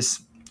have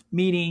these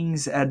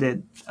meetings at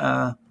the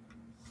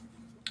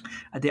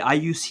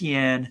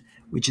IUCN,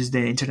 which is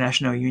the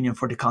International Union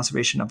for the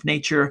Conservation of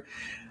Nature,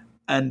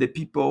 and the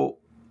people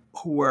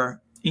who are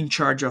in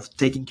charge of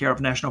taking care of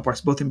national parks,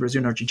 both in Brazil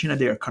and Argentina,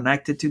 they are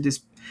connected to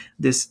this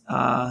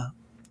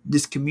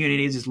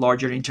community, this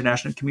larger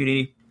international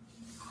community.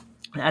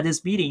 And at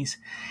these meetings,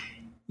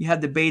 you have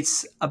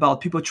debates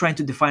about people trying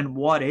to define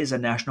what is a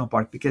national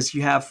park, because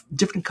you have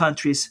different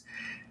countries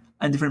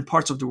and different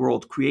parts of the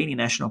world creating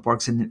national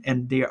parks,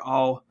 and they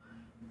all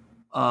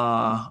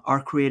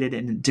are created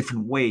in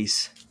different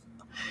ways.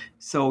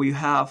 So you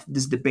have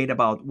this debate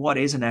about what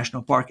is a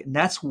national park, and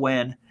that's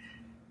when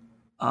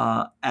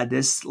at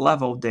this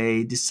level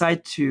they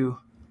decide to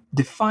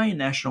define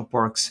national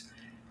parks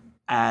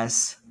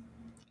as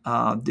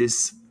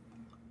these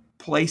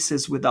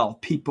places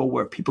without people,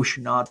 where people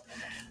should not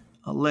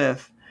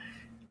live,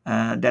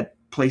 that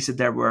places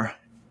that were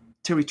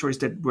territories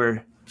that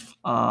were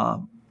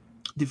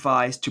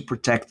devised to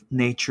protect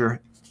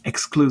nature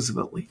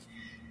exclusively.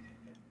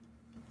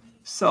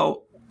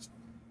 So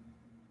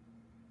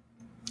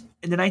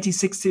in the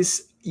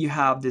 1960s, you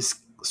have this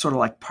sort of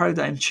like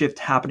paradigm shift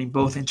happening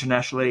both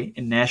internationally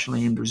and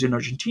nationally in Brazil and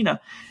Argentina.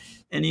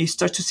 And you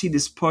start to see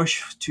this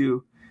push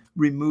to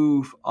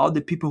remove all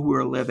the people who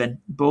are living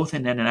both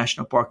in the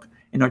national park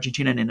in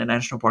Argentina and in the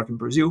national park in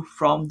Brazil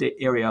from the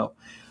area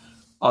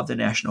of the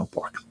national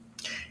park.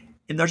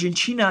 In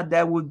Argentina,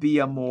 that would be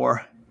a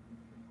more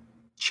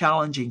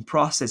challenging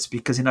process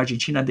because in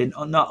Argentina, they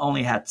not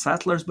only had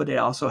settlers, but they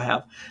also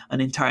have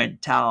an entire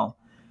town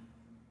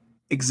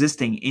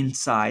existing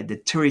inside the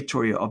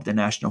territory of the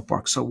national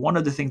park. So one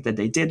of the things that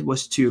they did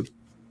was to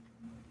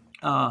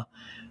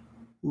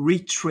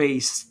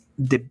retrace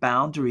the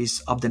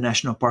boundaries of the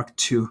national park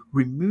to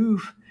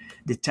remove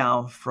the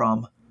town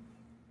from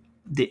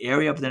the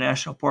area of the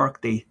national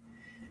park. They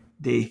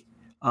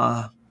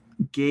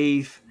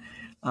gave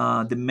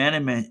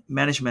the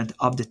management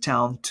of the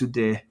town to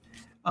the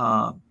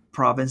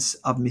province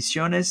of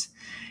Misiones,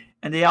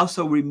 and they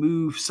also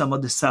removed some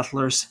of the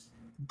settlers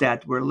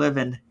that were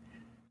living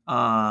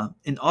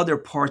in other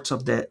parts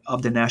of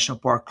the national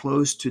park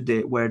close to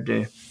where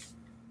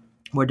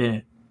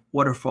the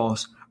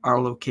waterfalls are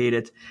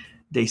located.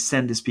 They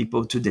send these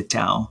people to the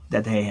town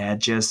that they had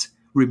just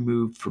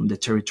removed from the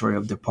territory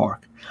of the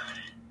park.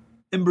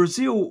 In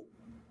Brazil,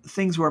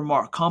 things were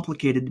more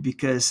complicated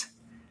because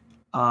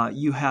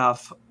you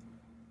have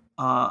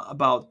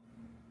about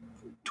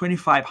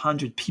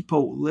 2,500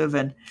 people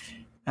living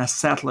as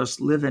settlers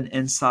living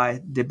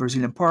inside the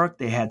Brazilian park.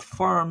 They had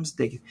farms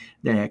they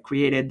had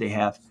created. They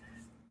have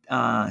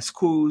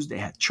schools. They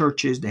had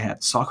churches. They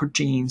had soccer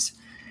teams,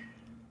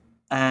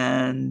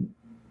 and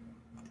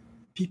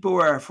people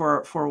were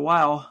for a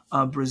while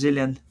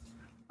Brazilian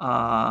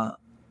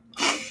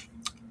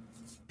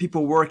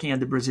people working at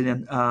the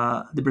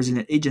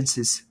Brazilian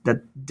agencies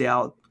that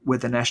dealt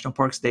with the national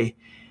parks. They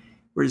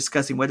were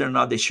discussing whether or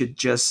not they should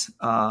just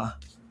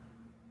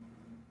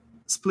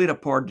split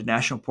apart the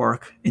national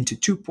park into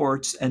two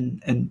parts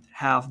and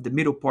have the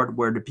middle part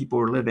where the people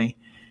were living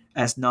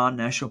as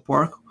non-national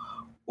park,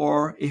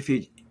 or if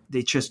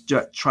they just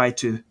try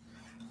to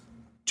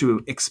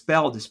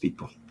expel these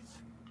people.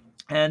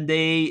 And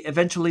they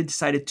eventually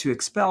decided to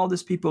expel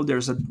these people.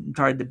 There's an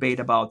entire debate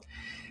about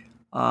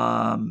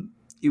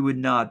it would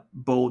not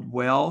bode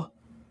well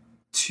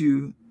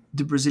to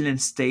the Brazilian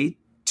state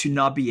to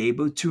not be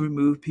able to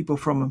remove people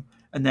from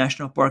a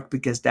national park,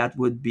 because that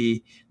would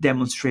be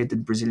demonstrate that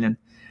the Brazilian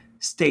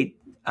state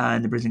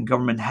and the Brazilian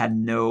government had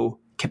no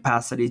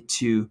capacity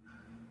to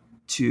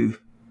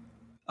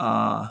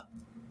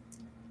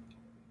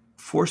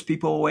force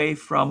people away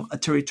from a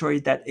territory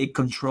that it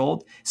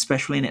controlled,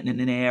 especially in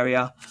an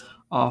area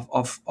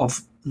of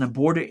a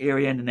border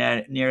area, in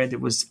an area that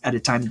was at the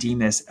time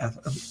deemed as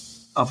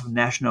of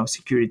national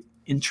security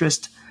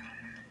interest.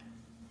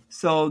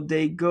 So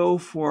they go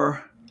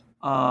for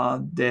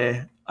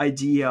the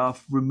idea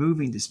of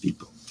removing these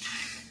people.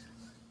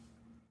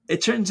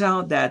 It turns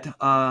out that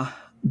all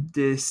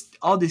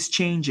these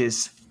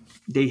changes,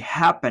 they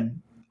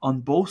happen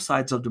on both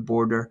sides of the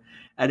border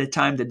at a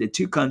time that the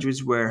two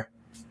countries were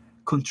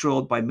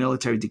controlled by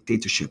military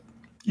dictatorship.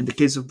 In the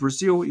case of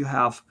Brazil, you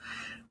have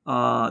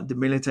the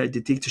military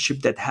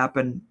dictatorship that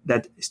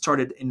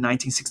started in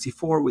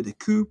 1964 with a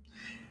coup,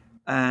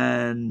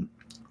 and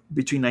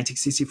between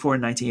 1964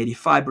 and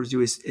 1985,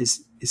 Brazil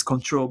is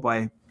controlled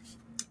by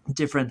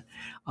different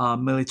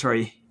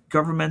military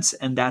governments,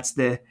 and that's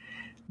the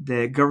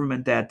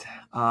government that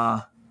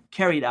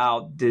carried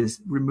out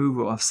this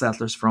removal of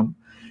settlers from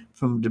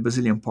the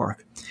Brazilian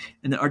park.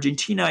 In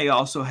Argentina, you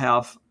also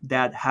have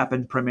that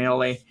happen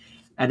primarily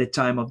at the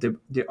time of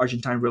the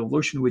Argentine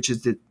Revolution, which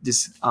is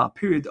this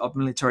period of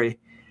military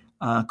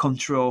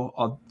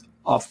control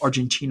of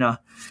Argentina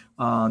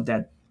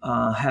that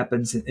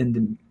happens in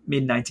the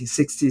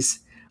mid-1960s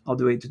all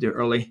the way to the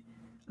early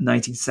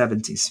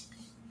 1970s.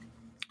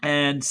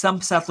 And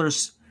some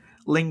settlers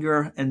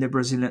linger in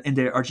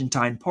the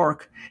Argentine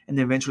park, and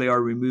eventually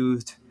are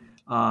removed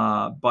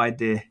by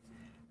the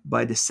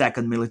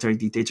second military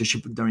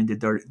dictatorship during the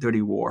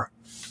Dirty War.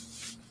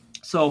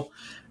 So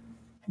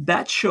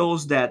that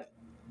shows that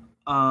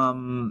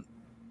to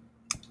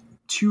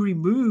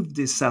remove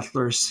these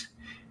settlers,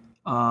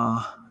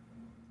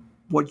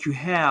 what you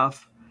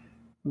have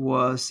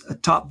was a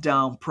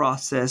top-down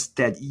process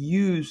that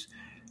used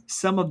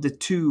some of the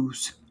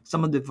tools,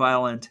 some of the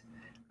violent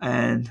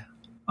and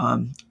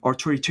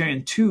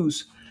authoritarian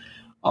tools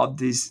of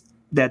these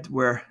that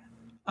were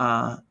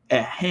at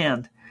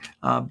hand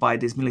by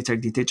these military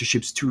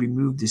dictatorships to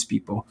remove these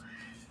people.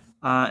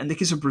 In the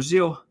case of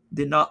Brazil,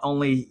 they not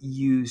only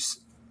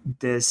use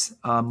this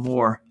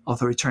more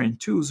authoritarian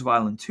tools,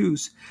 violent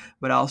tools,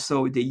 but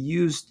also they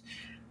used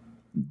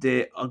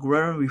the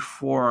agrarian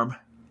reform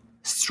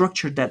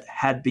structure that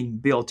had been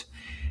built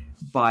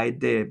by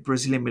the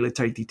Brazilian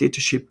military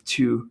dictatorship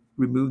to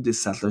remove the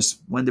settlers.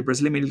 When the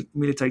Brazilian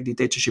military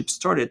dictatorship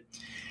started,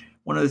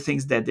 one of the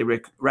things that they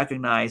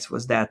recognized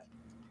was that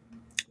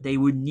they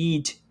would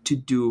need to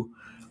do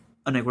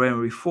an agrarian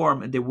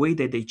reform, and the way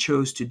that they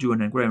chose to do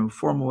an agrarian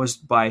reform was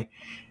by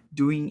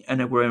doing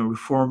an agrarian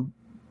reform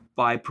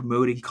by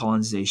promoting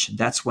colonization.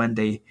 That's when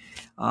they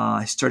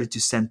started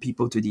to send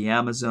people to the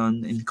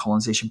Amazon in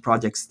colonization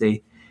projects.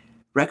 They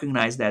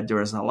recognized that there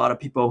was a lot of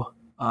people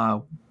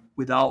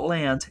without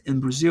land in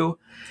Brazil,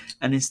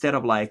 and instead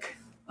of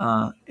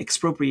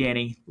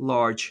expropriating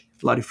large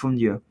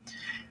latifundia,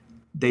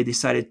 they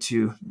decided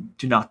to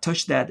not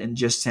touch that and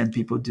just send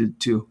people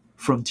to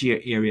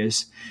frontier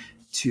areas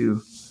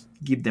to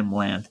give them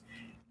land.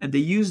 And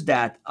they used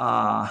that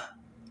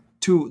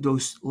to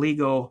those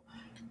legal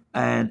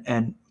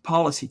and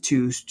policy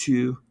tools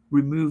to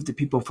remove the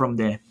people from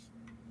the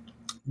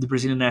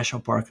Brazilian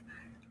National Park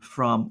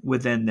from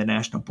within the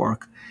national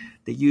park.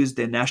 They used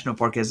the national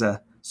park as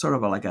a sort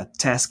of like a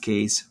test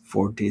case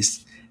for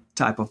this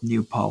type of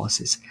new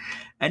policies.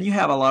 And you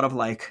have a lot of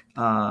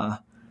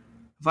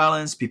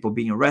violence, people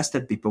being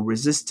arrested, people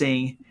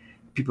resisting,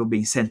 people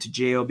being sent to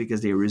jail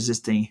because they're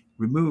resisting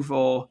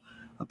removal,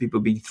 people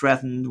being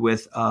threatened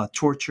with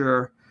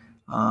torture,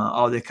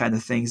 all the kind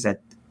of things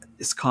that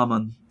is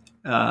common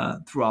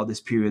throughout this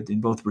period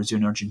in both Brazil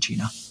and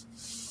Argentina.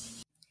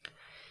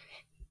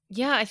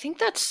 Yeah, I think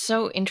that's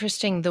so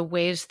interesting, the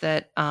ways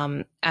that,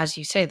 as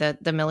you say,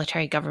 that the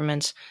military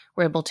governments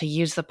were able to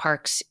use the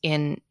parks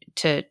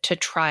to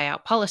try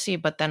out policy,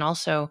 but then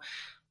also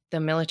the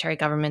military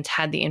governments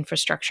had the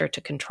infrastructure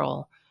to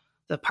control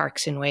the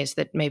parks in ways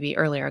that maybe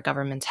earlier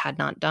governments had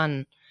not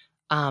done.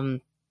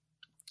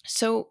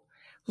 So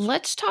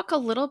let's talk a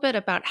little bit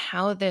about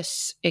how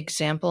this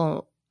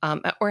example,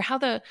 or how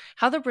the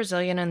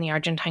Brazilian and the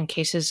Argentine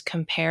cases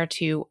compare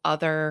to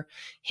other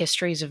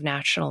histories of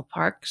national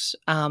parks.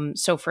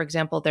 So, for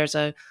example, there's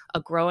a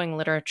growing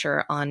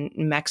literature on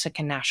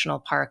Mexican national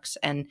parks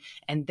and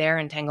their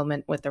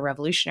entanglement with the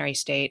revolutionary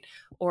state,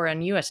 or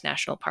on U.S.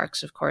 national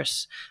parks, of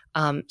course.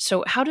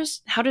 So, how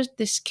does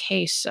this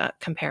case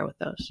compare with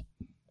those?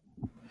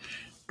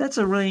 That's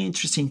a really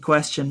interesting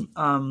question.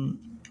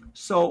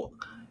 So,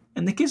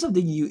 in the case of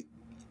the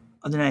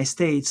United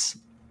States,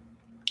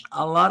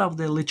 a lot of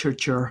the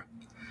literature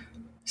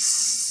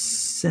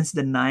since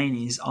the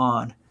 90s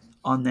on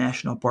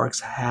national parks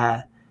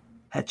had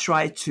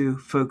tried to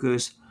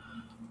focus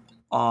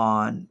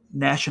on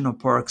national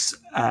parks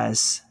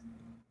as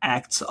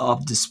acts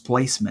of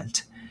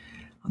displacement.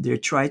 They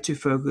tried to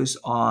focus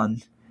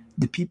on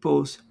the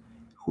peoples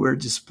who were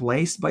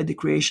displaced by the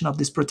creation of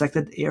these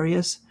protected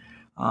areas,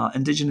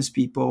 indigenous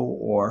people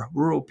or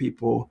rural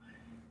people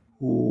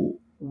who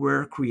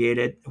were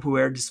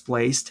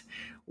displaced,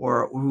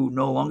 or who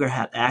no longer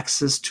had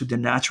access to the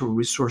natural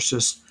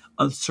resources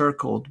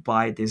encircled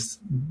by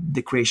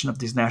the creation of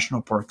these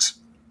national parks.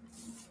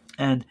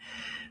 And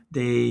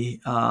they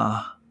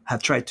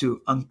have tried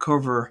to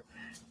uncover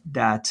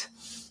that,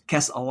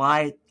 cast a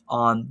light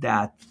on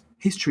that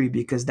history,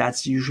 because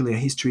that's usually a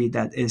history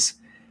that is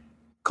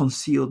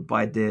concealed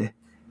by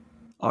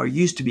or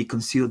used to be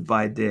concealed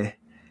by the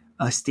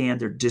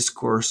standard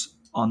discourse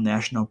on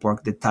national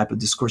park, the type of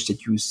discourse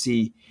that you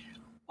see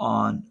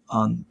on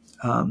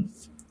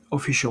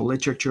official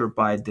literature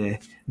by the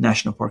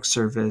National Park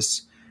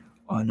Service.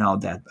 Now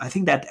that I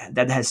think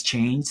that has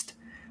changed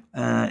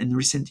in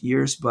recent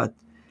years, but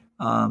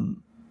up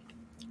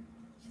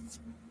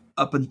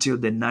until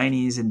the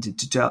 90s and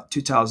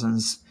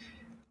 2000s,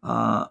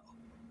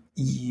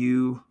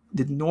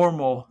 the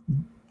normal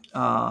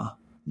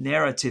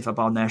narrative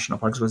about national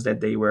parks was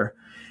that they were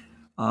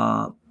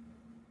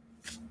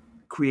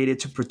created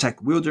to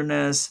protect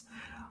wilderness.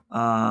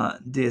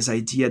 This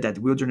idea that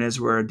wilderness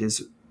were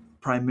these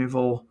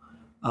primeval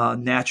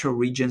natural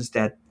regions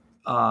that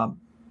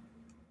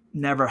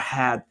never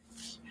had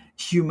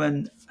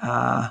human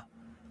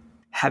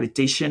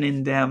habitation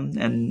in them,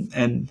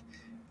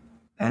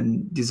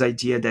 and this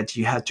idea that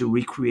you had to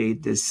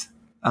recreate this,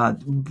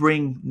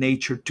 bring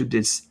nature to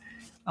this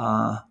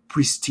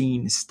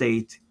pristine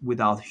state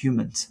without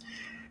humans.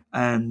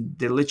 And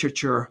the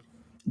literature,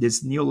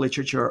 this new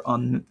literature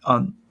on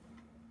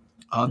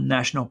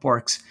national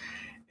parks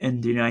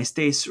in the United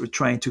States, were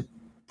trying to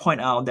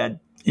point out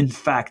that, in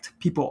fact,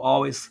 people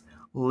always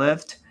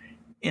lived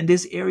in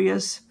these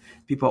areas.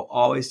 People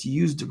always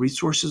used the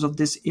resources of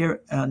this area,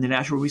 the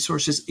natural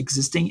resources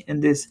existing in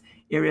these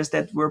areas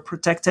that were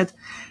protected.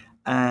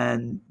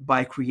 And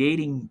by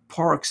creating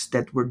parks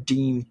that were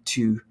deemed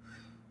to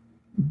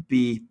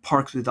be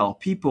parks without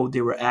people,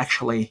 they were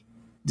actually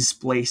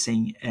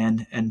displacing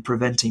and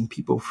preventing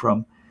people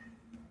from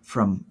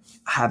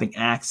having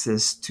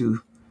access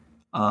to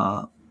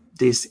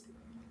these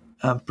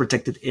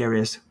protected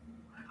areas,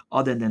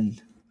 other than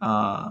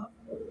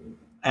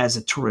as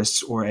a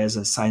tourist or as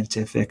a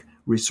scientific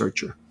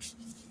researcher.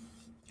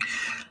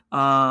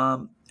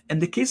 In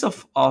the case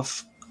of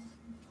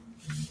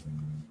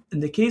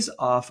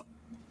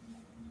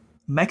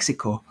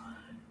Mexico,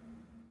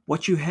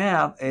 what you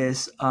have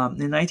is in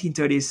the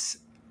 1930s,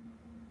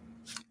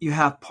 you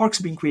have parks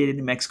being created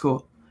in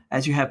Mexico,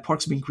 as you have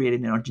parks being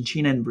created in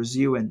Argentina and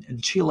Brazil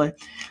and Chile.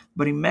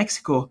 But in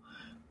Mexico,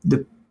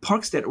 the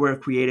parks that were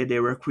created, they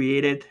were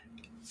created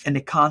in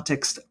the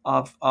context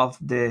of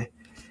the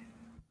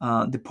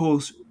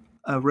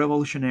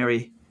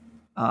post-revolutionary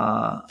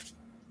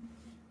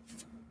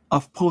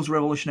of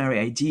post-revolutionary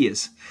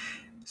ideas.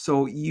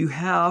 So you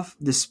have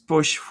this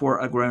push for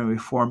agrarian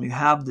reform. You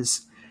have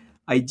this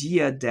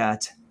idea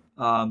that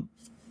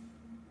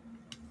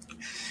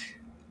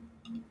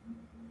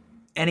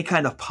any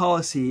kind of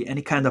policy,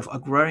 any kind of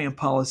agrarian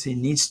policy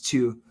needs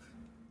to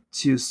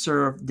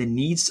serve the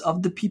needs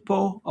of the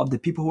people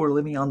who are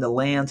living on the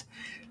land.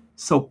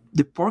 So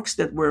the parks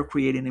that were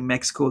created in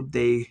Mexico,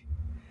 they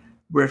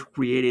were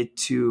created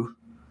to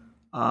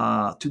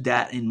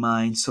that in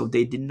mind. So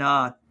they did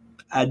not,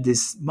 at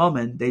this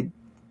moment, they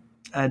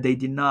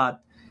did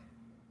not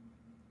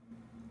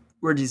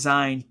were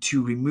designed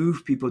to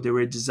remove people. They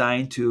were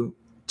designed to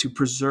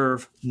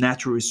preserve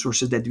natural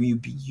resources that will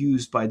be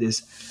used by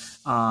this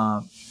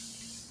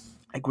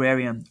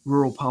agrarian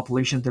rural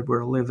populations that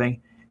were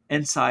living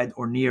inside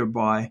or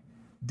nearby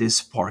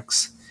these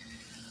parks.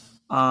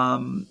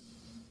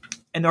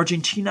 In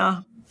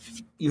Argentina,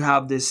 you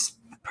have this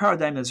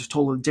paradigm that's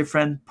totally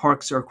different.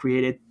 Parks are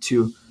created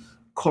to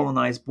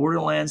colonize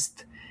borderlands,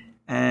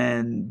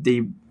 and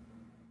they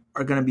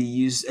are going to be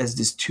used as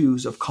these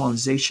tools of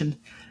colonization.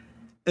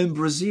 In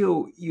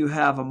Brazil, you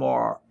have a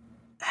more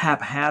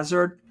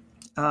haphazard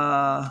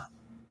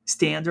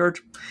standard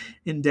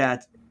in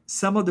that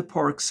some of the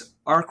parks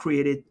are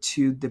created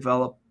to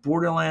develop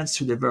borderlands,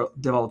 to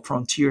develop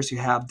frontiers. You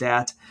have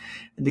that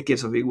in the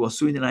case of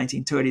Iguazu in the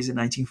 1930s and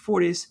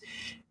 1940s.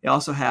 You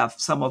also have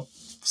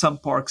some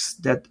parks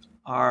that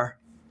are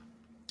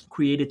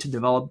created to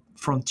develop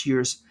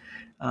frontiers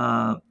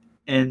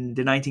in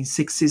the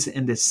 1960s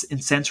in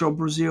central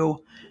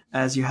Brazil,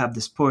 as you have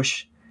this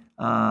push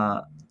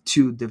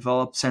to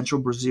develop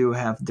central Brazil. You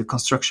have the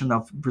construction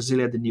of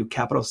Brasilia, the new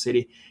capital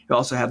city. You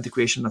also have the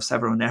creation of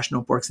several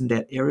national parks in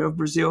that area of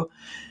Brazil.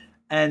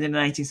 And in the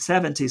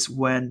 1970s,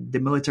 when the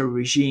military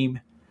regime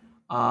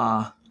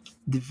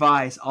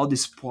devised all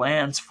these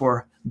plans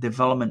for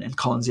development and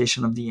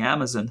colonization of the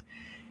Amazon,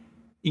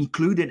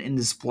 included in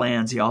these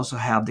plans, you also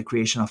have the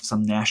creation of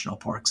some national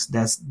parks.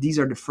 These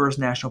are the first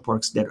national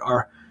parks that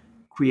are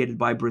created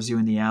by Brazil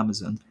in the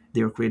Amazon.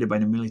 They were created by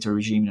the military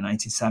regime in the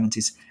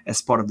 1970s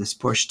as part of this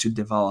push to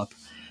develop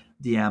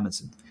the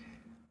Amazon.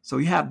 So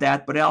you have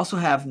that, but I also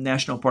have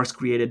national parks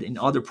created in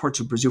other parts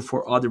of Brazil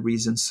for other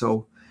reasons.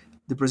 So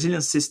the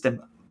Brazilian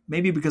system,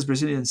 maybe because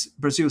Brazil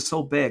is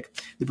so big,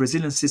 the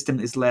Brazilian system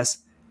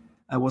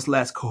was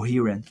less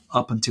coherent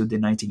up until the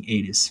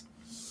 1980s.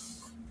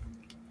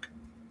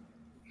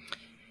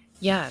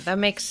 Yeah, that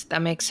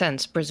makes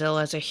sense. Brazil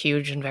has a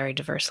huge and very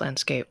diverse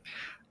landscape.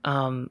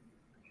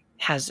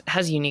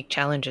 Has unique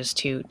challenges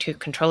to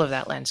control of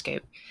that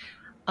landscape.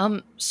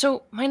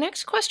 So my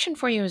next question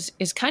for you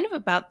is kind of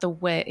about the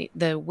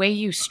way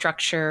you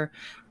structure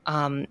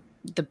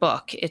the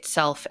book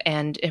itself,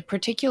 and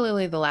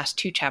particularly the last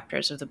two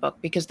chapters of the book,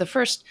 because the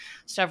first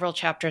several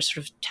chapters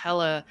sort of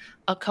tell a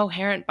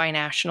coherent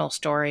binational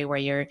story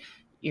where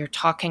you're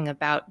talking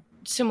about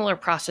similar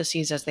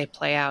processes as they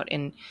play out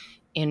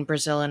in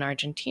Brazil and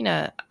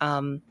Argentina.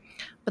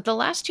 But the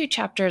last two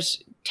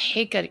chapters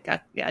take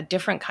a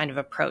different kind of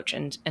approach.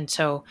 And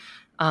so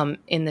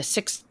in the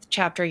sixth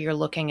chapter, you're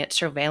looking at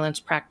surveillance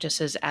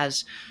practices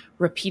as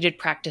repeated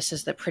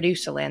practices that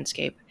produce a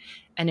landscape.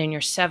 And in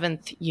your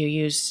seventh, you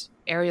use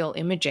aerial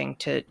imaging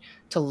to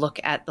look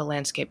at the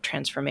landscape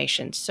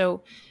transformation.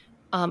 So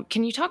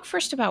can you talk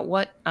first about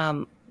what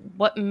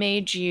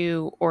made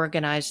you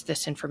organize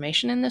this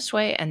information in this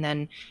way, and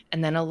then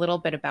a little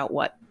bit about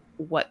what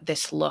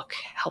this look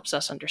helps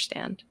us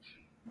understand?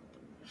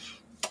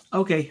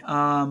 Okay.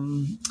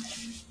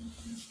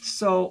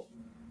 So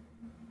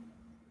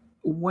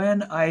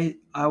when I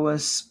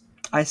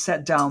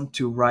sat down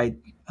to write,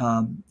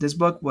 this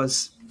book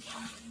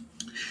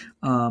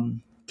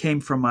came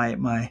from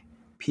my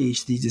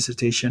PhD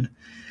dissertation,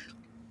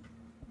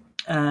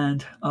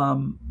 and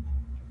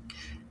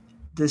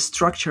the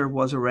structure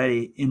was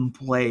already in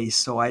place.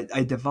 So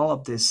I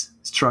developed this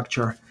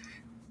structure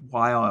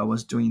while I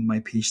was doing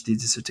my PhD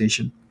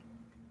dissertation.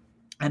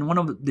 And one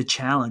of the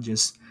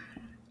challenges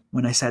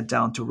when I sat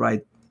down to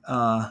write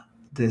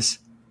this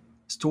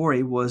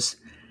story was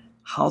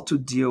how to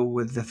deal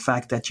with the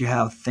fact that you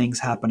have things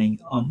happening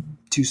on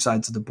two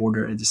sides of the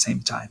border at the same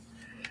time.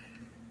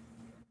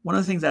 One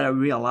of the things that I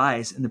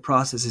realized in the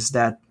process is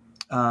that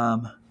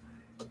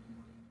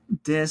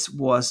this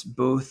was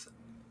both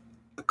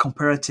a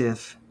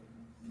comparative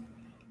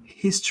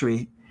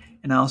history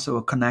and also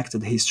a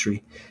connected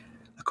history.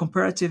 A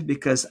comparative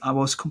because I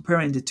was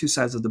comparing the two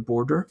sides of the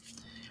border,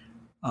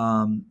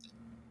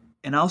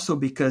 and also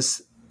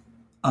because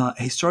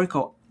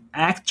historical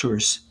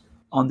actors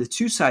on the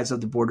two sides of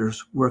the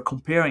borders were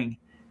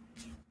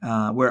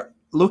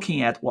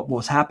looking at what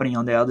was happening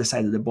on the other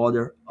side of the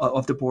border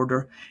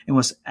and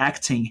was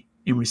acting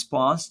in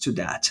response to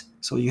that.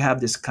 So you have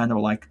this kind of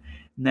like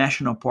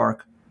national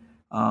park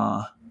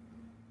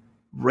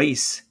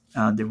race,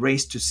 the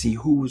race to see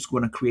who's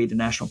going to create the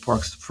national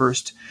parks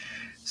first.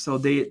 So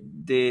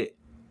the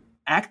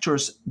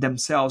actors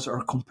themselves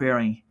are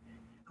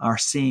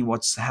seeing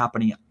what's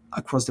happening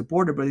across the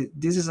border, but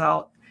this is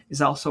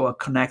also a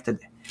connected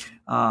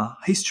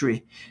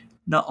history,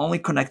 not only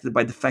connected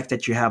by the fact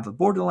that you have a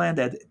borderland,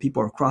 that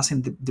people are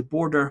crossing the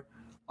border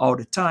all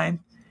the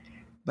time,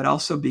 but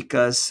also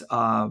because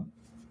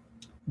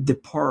the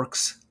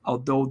parks,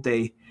 although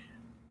they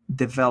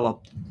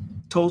develop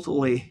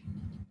totally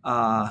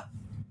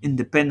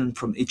independent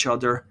from each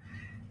other,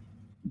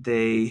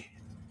 they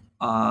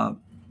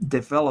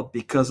develop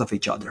because of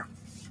each other.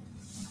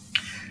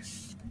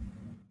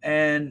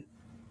 And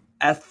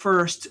at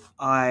first,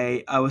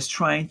 I was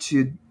trying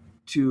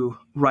to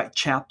write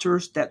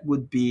chapters that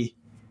would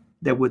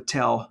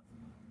tell,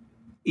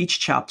 each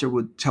chapter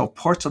would tell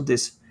parts of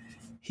this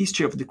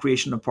history of the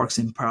creation of parks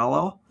in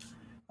parallel,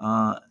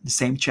 the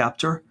same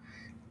chapter,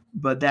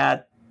 but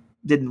that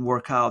didn't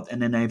work out.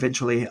 And then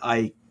eventually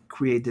I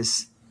create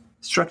this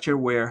structure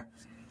where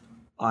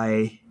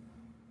I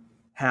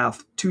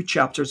have 2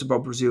 chapters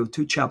about Brazil,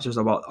 2 chapters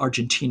about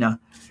Argentina,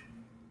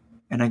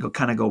 and I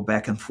go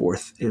back and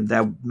forth. And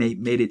that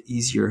made it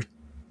easier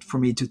for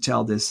me to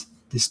tell this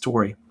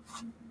story.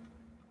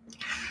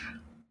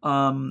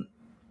 The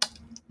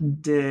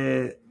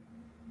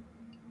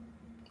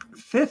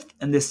 5th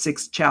and the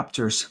 6th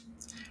chapters,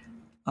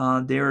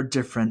 they are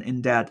different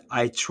in that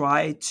I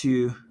try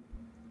to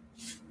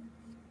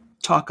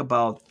talk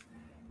about,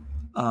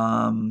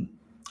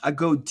 I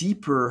go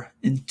deeper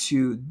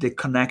into the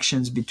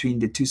connections between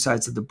the 2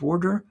 sides of the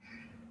border,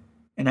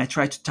 and I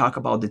try to talk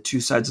about the 2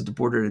 sides of the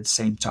border at the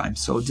same time.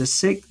 So the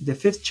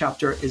 5th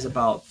chapter is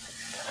about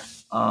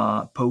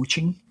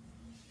poaching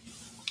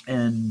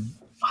and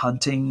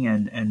hunting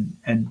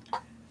and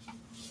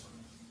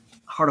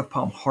heart of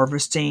palm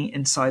harvesting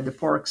inside the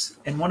parks.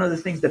 And one of the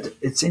things that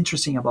it's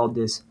interesting about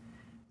these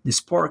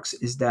parks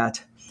is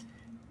that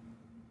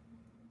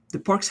the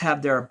parks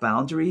have their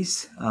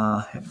boundaries,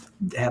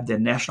 they have their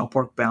national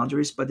park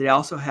boundaries, but they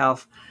also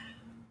have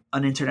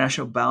an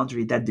international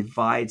boundary that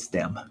divides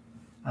them,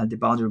 the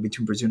boundary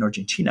between Brazil and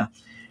Argentina.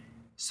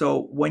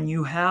 So when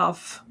you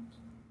have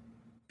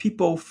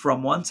people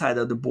from one side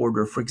of the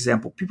border, for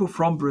example, people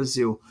from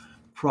Brazil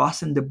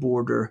crossing the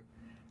border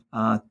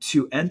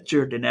to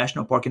enter the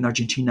national park in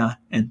Argentina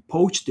and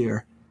poach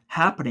there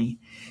happening,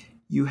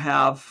 you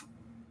have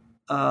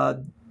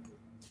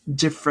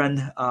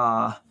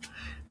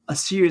a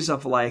series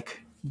of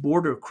like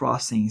border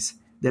crossings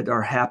that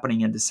are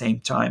happening at the same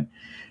time.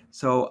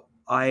 So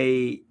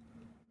I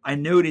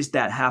noticed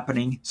that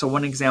happening. So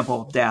one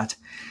example of that,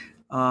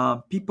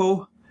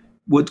 people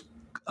would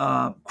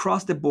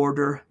cross the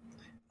border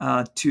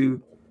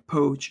to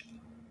poach,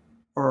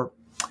 or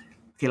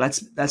okay,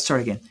 let's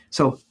start again.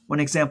 So one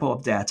example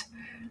of that,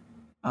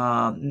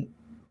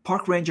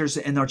 park rangers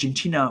in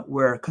Argentina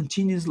were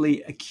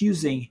continuously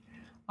accusing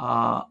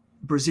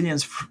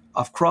Brazilians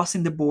of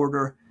crossing the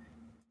border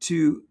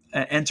to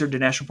enter the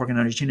national park in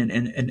Argentina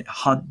and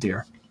hunt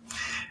there.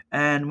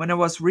 And when I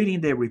was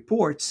reading the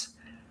reports,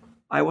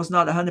 I was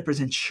not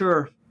 100%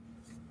 sure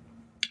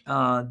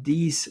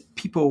these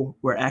people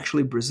were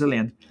actually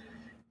Brazilian,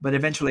 but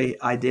eventually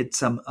I did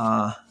some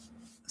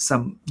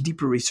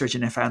deeper research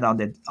and I found out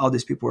that all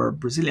these people were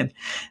Brazilian.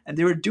 And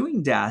they were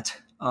doing that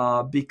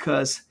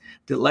because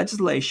the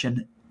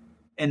legislation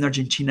in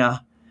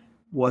Argentina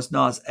was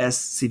not as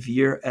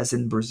severe as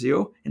in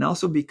Brazil, and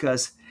also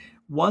because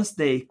once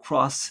they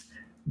cross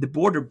the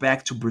border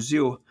back to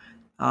Brazil,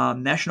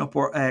 national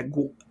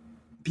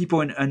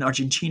people in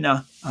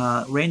Argentina,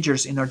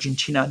 rangers in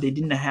Argentina, they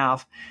didn't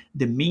have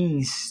the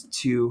means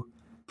to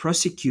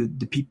prosecute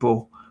the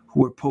people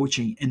who were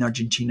poaching in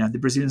Argentina, the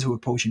Brazilians who were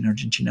poaching in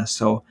Argentina.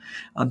 So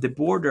the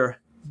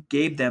border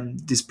gave them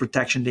this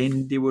protection.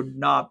 They would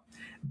not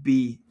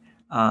be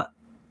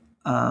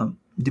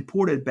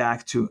deported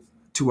back to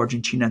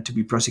Argentina to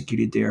be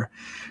prosecuted there.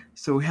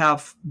 So we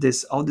have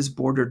all this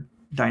border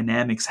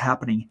dynamics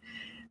happening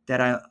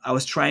that I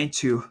was trying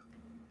to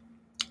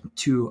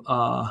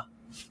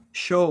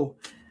show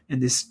in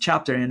this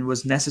chapter, and it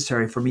was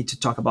necessary for me to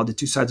talk about the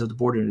 2 sides of the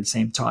border at the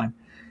same time.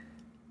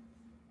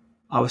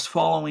 I was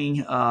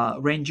following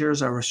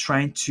rangers. I was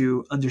trying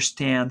to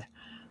understand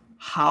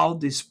how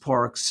these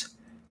parks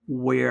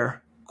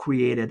were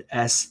created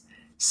as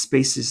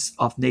spaces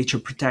of nature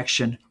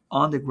protection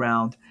on the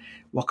ground,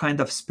 what kind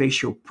of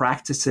spatial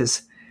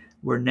practices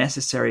were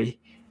necessary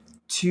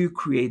to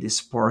create these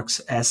parks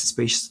as a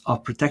space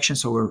of protection.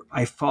 So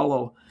I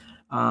follow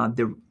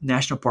the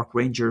national park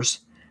rangers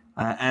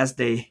as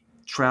they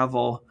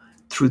travel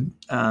through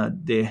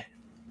the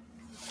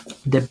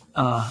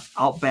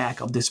outback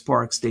of these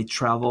parks. They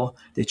patrol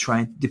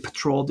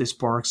these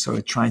parks, so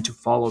we're trying to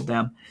follow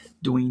them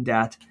doing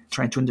that,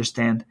 trying to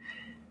understand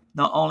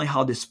not only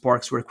how these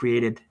parks were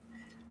created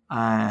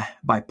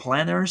by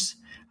planners,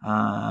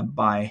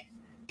 by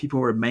people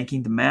who were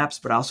making the maps,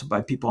 but also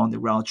by people on the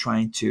ground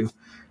trying to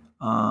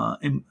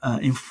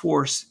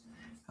enforce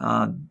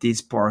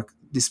these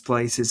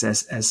places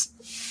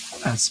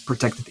as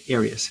protected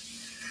areas.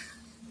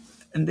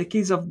 In the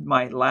case of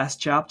my last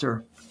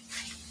chapter,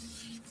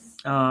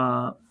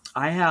 I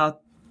had,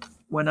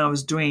 when I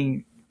was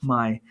doing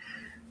my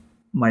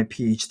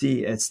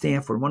PhD at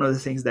Stanford, one of the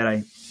things that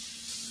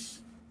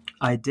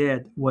I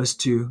did was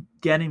to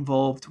get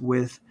involved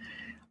with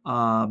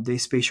the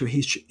spatial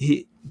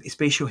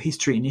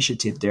history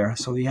initiative there.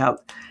 So you have,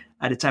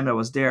 at the time I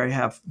was there, you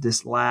have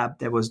this lab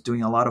that was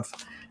doing a lot of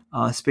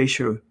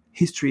spatial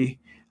history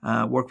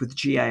work with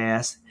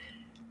GIS,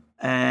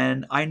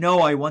 and I know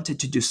I wanted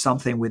to do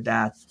something with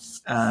that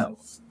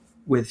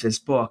with this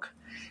book.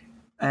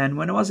 And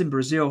when I was in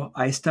Brazil,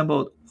 I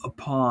stumbled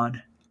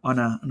upon on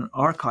an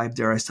archive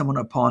there. I stumbled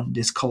upon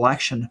this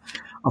collection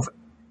of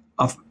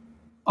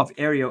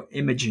aerial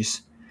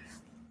images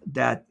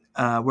that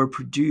were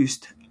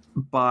produced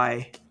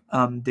by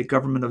the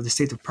government of the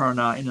state of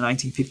Paraná in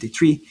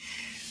 1953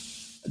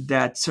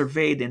 that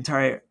surveyed the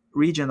entire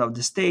region of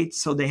the state.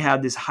 So they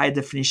had these high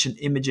definition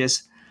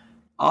images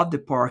of the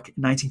park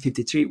in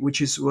 1953,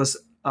 which was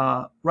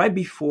right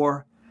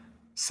before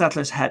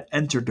settlers had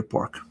entered the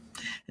park.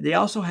 They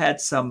also had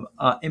some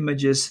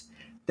images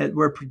that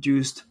were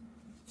produced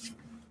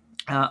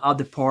of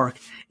the park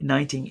in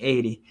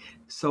 1980.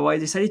 So I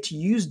decided to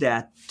use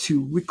that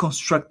to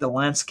reconstruct the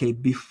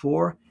landscape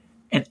before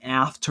and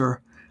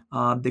after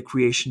the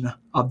creation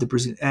of the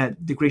Brazil,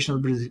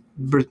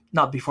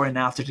 not before and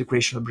after the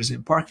creation of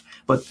Brazilian Park,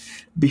 but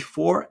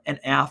before and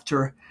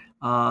after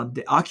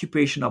the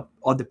occupation of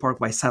the park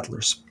by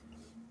settlers,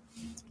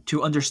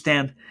 to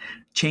understand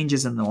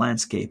changes in the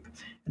landscape.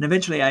 And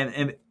eventually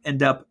I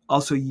end up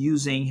also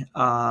using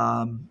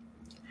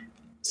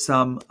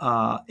some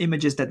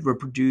images that were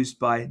produced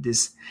by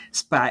this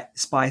spy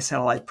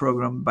satellite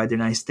program by the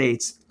United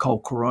States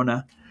called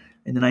Corona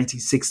in the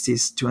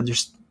 1960s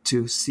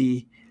to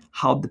see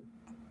how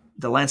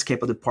the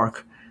landscape of the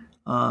park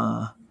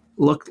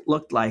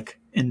looked like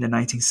in the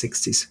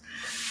 1960s.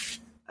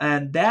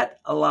 And that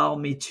allowed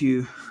me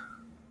to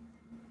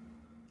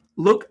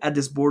look at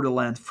this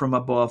borderland from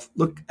above,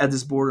 look at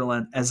this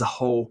borderland as a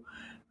whole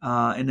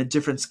in a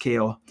different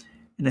scale,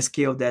 in a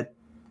scale that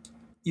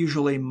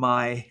usually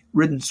my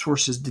written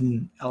sources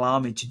didn't allow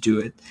me to do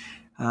it,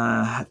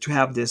 to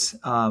have this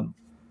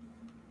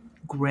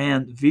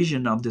grand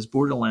vision of this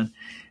borderland,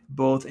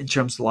 both in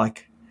terms of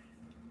like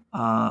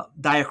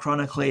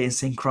diachronically and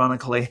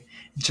synchronically,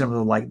 in terms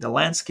of like the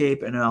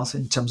landscape, and also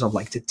in terms of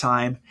like the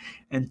time,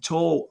 and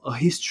told the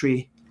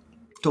history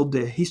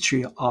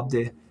of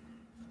the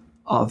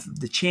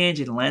change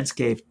in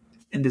landscape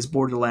in this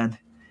borderland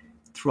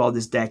throughout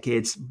these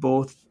decades,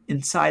 both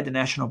inside the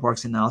national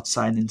parks and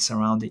outside in the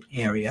surrounding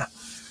area.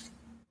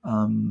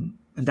 And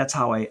that's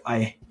how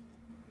I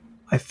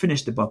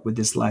finished the book with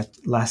this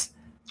last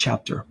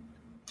chapter.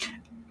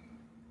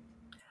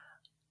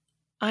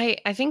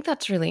 I think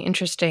that's really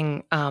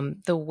interesting,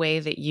 the way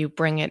that you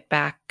bring it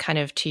back kind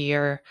of to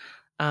your,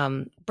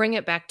 bring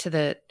it back to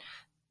the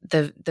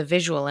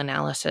visual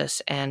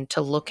analysis and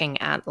to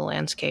looking at the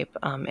landscape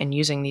and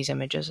using these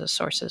images as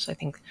sources. I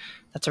think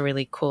that's a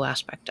really cool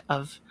aspect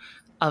of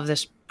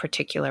this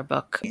particular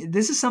book.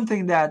 This is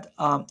something that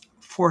I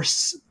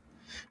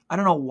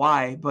don't know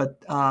why,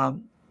 but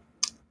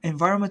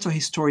environmental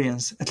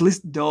historians, at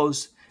least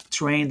those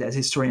trained as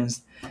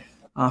historians,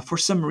 for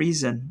some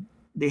reason,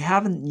 they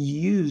haven't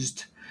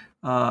used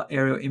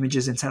aerial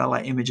images and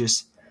satellite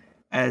images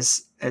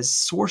as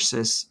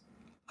sources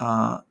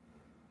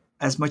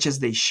as much as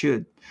they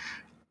should.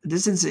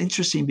 This is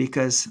interesting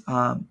because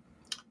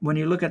when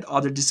you look at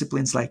other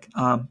disciplines like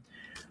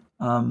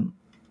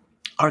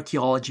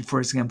archaeology, for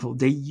example,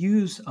 they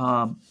use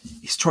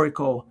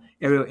historical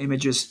aerial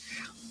images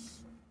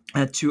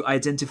to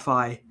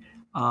identify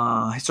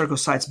historical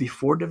sites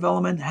before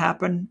development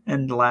happened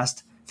in the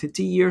last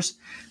 50 years.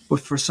 But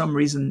for some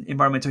reason,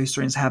 environmental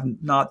historians have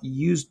not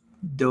used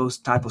those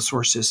type of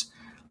sources.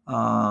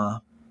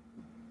 And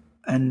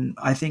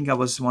I think I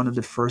was one of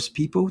the first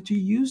people to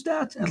use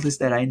that, at least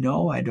that I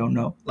know. I don't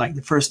know, like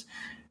the first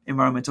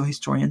environmental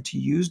historian to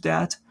use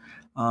that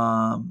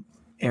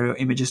aerial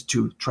images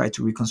to try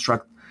to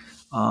reconstruct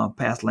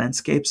past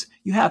landscapes.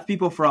 You have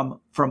people from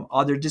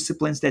other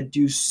disciplines that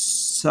do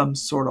some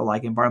sort of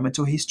like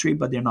environmental history,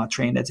 but they're not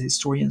trained as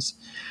historians.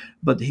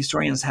 But the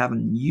historians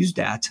haven't used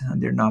that,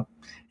 and they're not.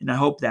 And I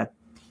hope that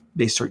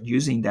they start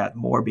using that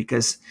more,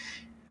 because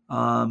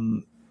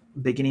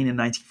beginning in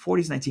the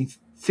 1940s,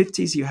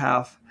 1950s, you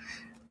have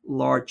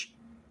large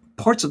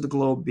parts of the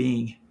globe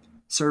being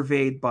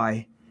surveyed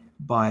by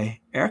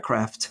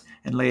aircraft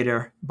and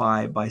later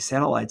by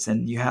satellites,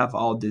 and you have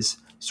all these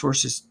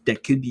sources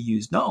that could be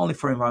used not only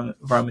for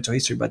environmental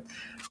history but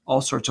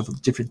all sorts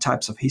of different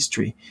types of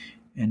history.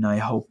 And I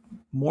hope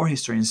more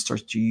historians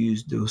start to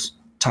use those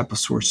type of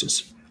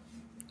sources.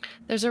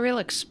 There's a real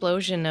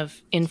explosion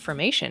of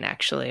information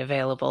actually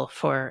available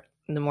for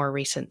the more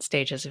recent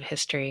stages of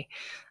history.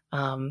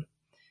 That's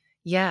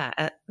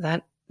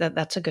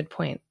a good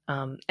point.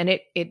 And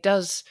it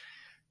does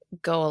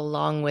go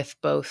along with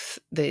both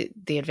the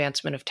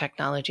advancement of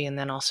technology and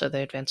then also the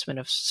advancement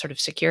of sort of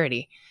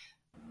security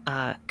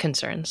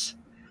concerns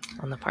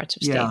on the parts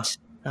of states.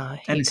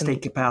 And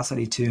state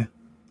capacity too.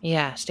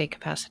 Yeah, state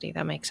capacity.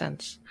 That makes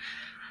sense.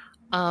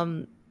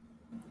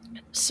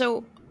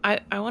 So I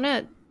want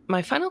to,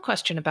 my final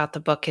question about the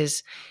book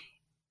is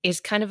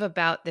kind of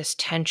about this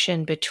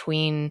tension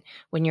between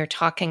when you're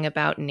talking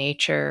about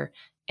nature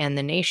and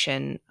the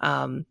nation.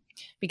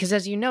 Because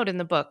as you note in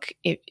the book,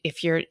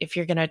 if you're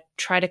going to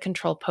try to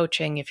control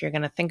poaching, if you're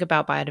going to think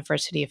about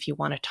biodiversity, if you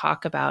want to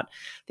talk about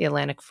the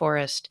Atlantic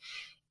forest,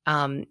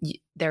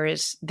 there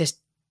is this.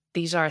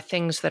 These are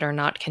things that are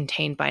not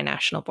contained by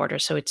national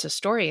borders. So it's a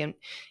story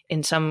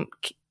in some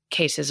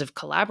cases of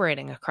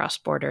collaborating across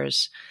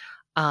borders.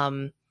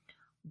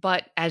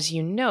 But as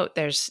you note,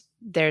 there's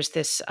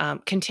this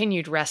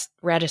continued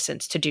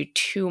reticence to do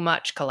too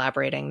much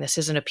collaborating. This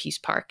isn't a peace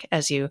park,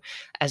 as you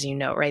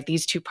know, right?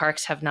 These two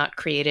parks have not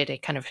created a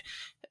kind of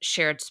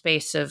shared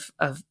space of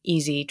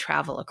easy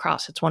travel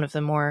across. It's one of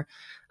the more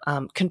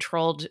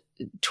controlled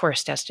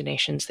tourist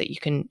destinations that you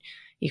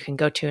can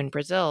go to in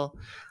Brazil.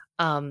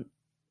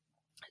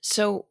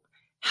 So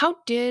how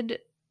did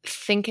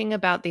thinking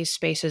about these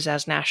spaces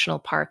as national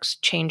parks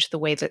change the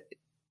way that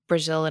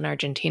Brazil and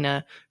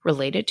Argentina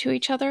related to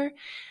each other?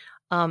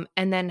 And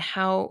then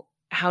how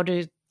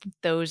do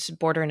those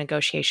border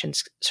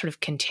negotiations sort of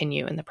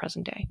continue in the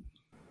present day?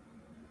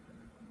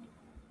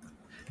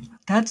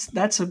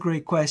 That's a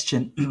great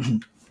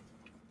question.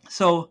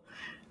 So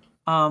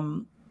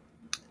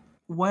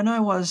when I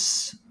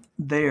was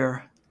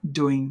there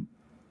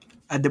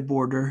at the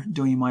border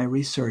doing my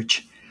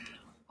research,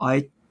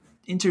 I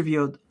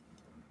interviewed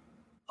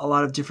a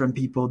lot of different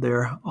people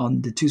there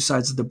on the two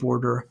sides of the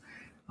border,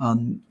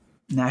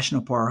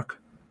 national park,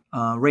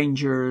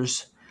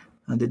 rangers,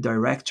 and the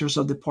directors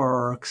of the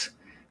parks,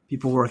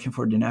 people working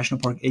for the national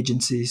park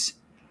agencies,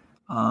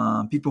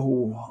 people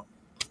who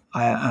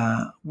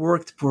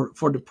worked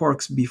for the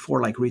parks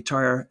before, like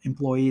retired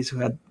employees who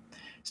had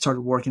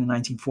started working in the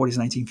 1940s,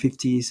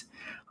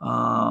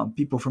 1950s,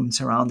 people from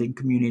surrounding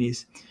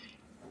communities.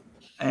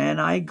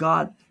 And I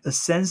got a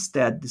sense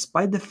that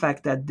despite the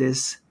fact that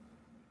this,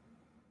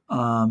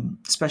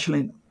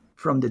 especially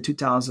from the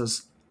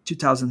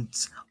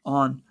 2000s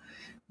on,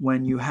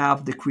 when you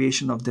have the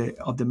creation of the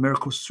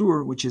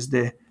Mercosur, which is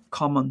the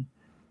common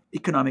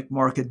economic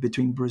market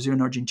between Brazil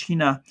and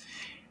Argentina,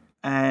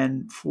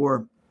 and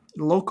for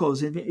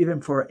locals,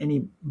 even for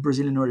any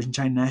Brazilian or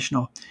Argentine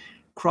national,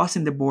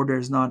 crossing the border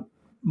is not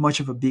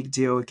much of a big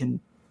deal. You can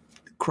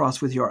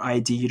cross with your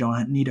ID. You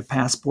don't need a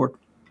passport.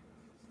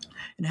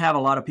 And have a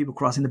lot of people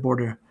crossing the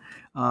border,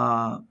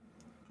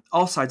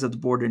 all sides of the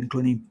border,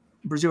 including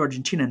Brazil,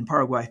 Argentina, and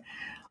Paraguay,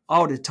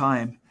 all the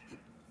time.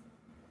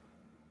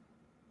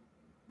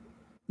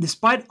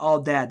 Despite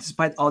all that,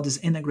 despite all this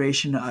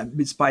integration,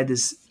 despite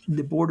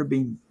the border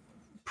being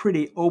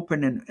pretty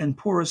open and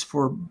porous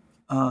for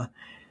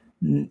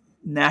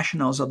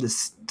nationals of the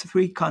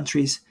three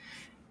countries,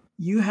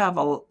 you have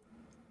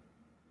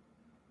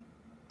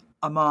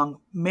among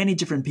many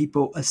different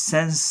people a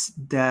sense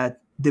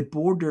that the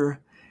border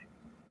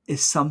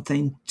is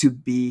something to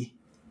be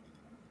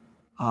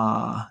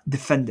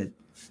defended.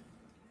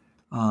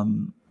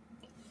 In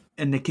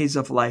the case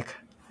of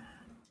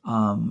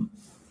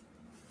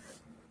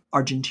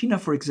Argentina,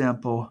 for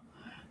example,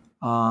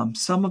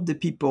 some of the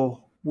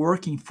people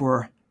working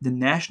for the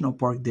national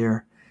park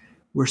there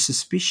were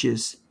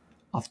suspicious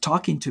of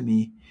talking to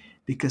me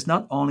because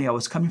not only I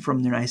was coming from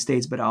the United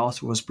States, but I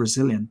also was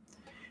Brazilian.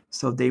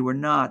 So they were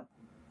not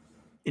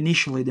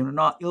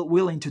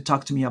willing to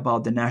talk to me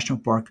about the national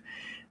park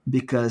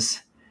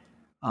because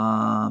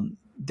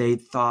they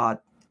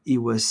thought it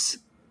was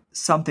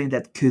something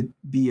that could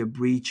be a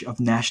breach of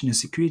national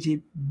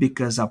security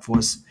because I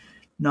was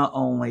not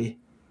only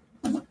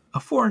a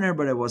foreigner,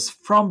 but I was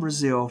from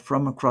Brazil,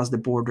 from across the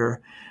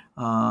border,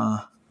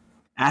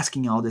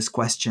 asking all these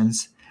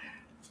questions.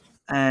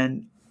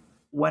 And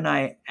when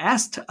I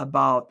asked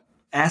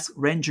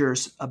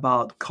rangers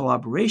about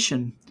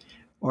collaboration,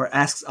 or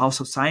asked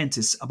also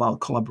scientists about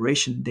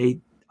collaboration, they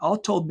all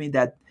told me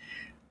that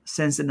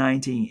since the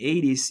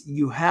 1980s,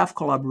 you have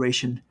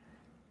collaboration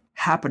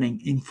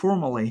happening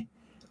informally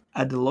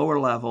at the lower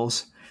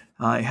levels.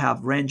 You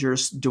have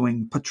rangers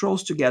doing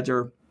patrols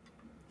together.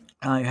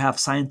 You have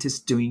scientists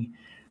doing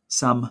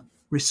some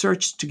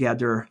research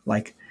together.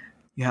 Like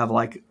you have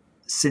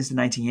since the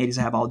 1980s,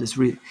 I have all this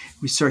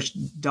research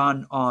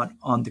done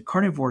on the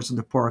carnivores in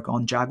the park,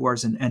 on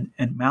jaguars and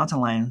mountain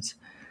lions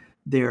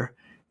there.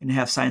 And you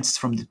have scientists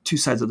from the two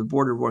sides of the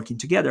border working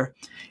together.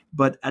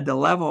 But at the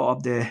level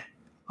of the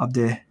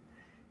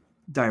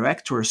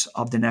directors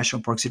of the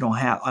national parks, you don't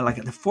have,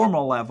 at the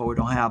formal level, we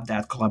don't have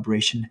that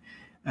collaboration.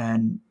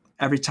 And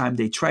every time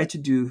they try to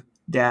do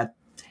that,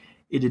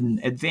 it didn't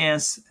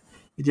advance.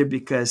 It did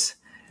because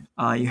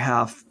you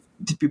have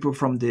the people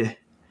from the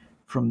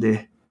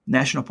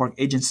national park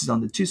agencies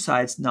on the two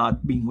sides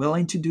not being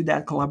willing to do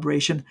that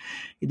collaboration.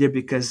 Either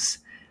because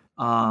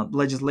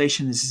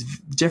legislation is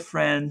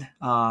different,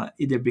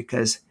 either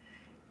because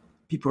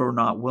people are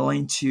not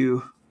willing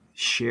to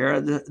share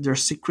their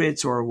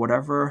secrets or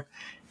whatever.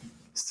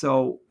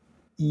 So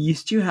you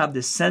still have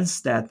the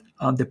sense that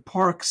the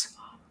parks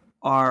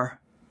are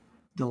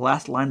the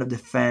last line of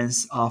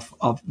defense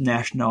of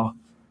national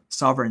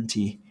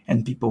sovereignty,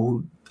 and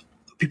people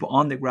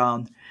on the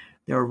ground,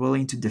 they are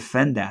willing to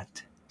defend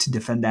that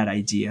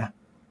idea.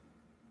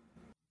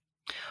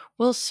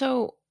 Well,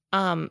 so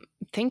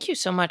thank you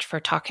so much for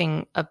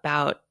talking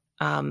about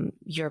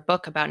your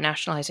book about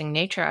nationalizing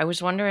nature, I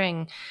was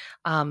wondering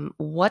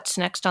what's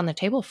next on the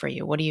table for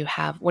you? What do you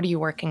have? What are you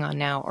working on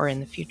now or in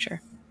the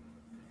future?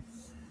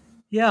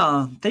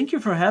 Yeah, thank you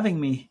for having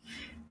me.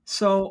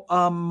 So,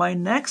 my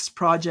next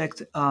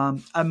project,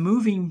 I'm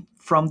moving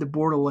from the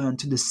borderland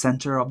to the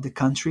center of the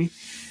country,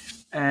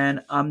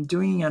 and I'm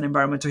doing an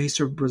environmental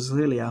history of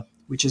Brasilia,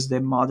 which is the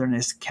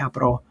modernist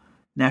capital,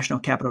 national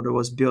capital that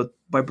was built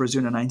by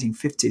Brazil in the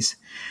 1950s.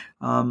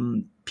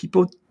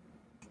 People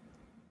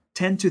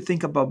tend to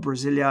think about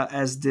Brasilia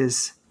as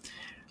this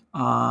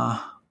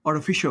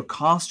artificial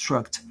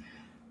construct,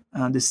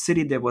 the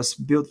city that was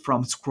built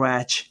from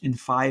scratch in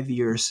 5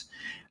 years,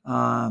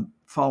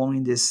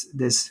 following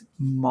this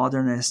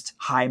modernist,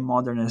 high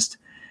modernist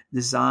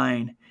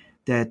design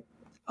that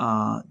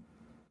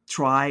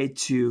tried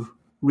to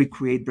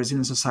recreate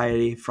Brazilian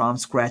society from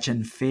scratch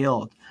and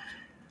failed.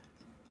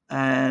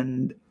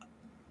 And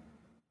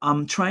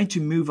I'm trying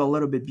to move a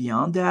little bit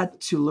beyond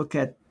that to look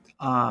at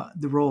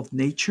the role of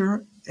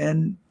nature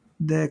and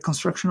the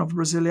construction of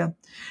Brasilia.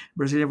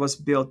 Brasilia was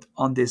built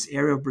on this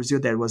area of Brazil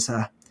that was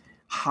a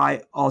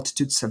high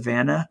altitude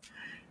savanna.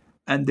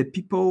 And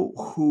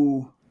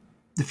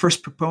the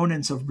first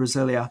proponents of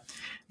Brasilia,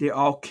 they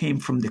all came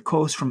from the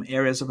coast, from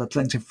areas of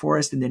Atlantic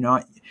forest, and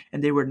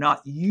they were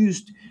not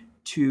used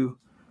to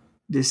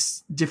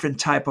this different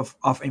type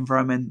of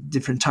environment,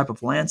 different type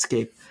of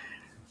landscape.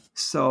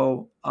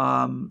 So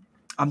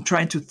I'm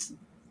trying to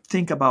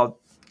think about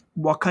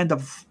what kind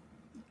of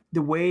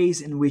the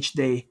ways in which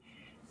they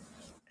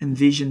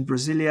envision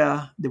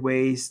Brasilia, the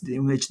ways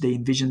in which they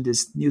envision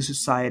this new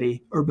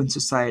society, urban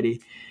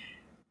society,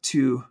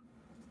 to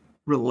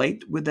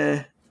relate with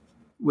the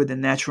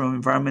natural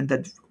environment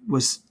that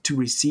was to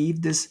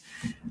receive this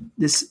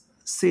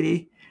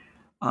city,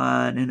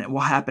 and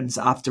what happens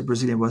after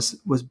Brasilia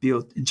was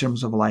built in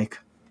terms of like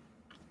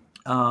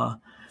the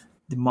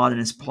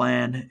modernist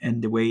plan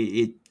and the way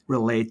it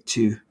relate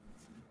to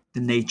the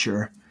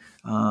nature,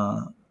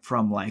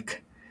 from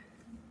like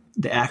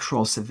the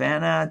actual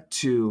savanna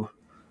to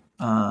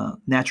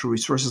natural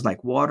resources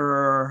like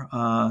water,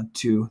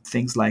 to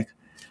things like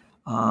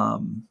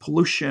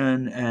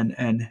pollution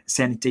and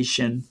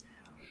sanitation,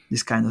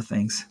 these kind of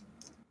things.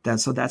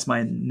 That's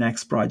my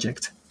next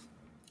project.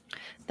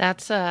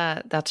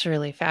 That's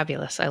really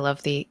fabulous. I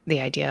love the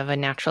idea of a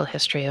natural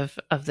history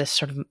of this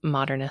sort of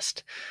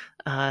modernist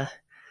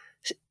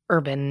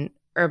urban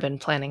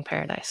planning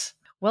paradise.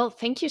 Well,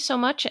 thank you so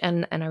much,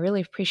 and I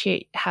really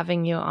appreciate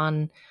having you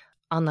on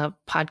the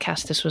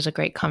podcast. This was a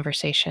great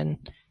conversation.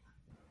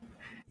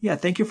 Yeah,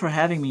 thank you for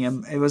having me.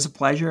 It was a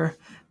pleasure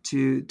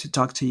to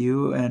talk to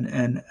you,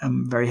 and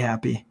I'm very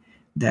happy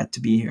to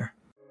be here.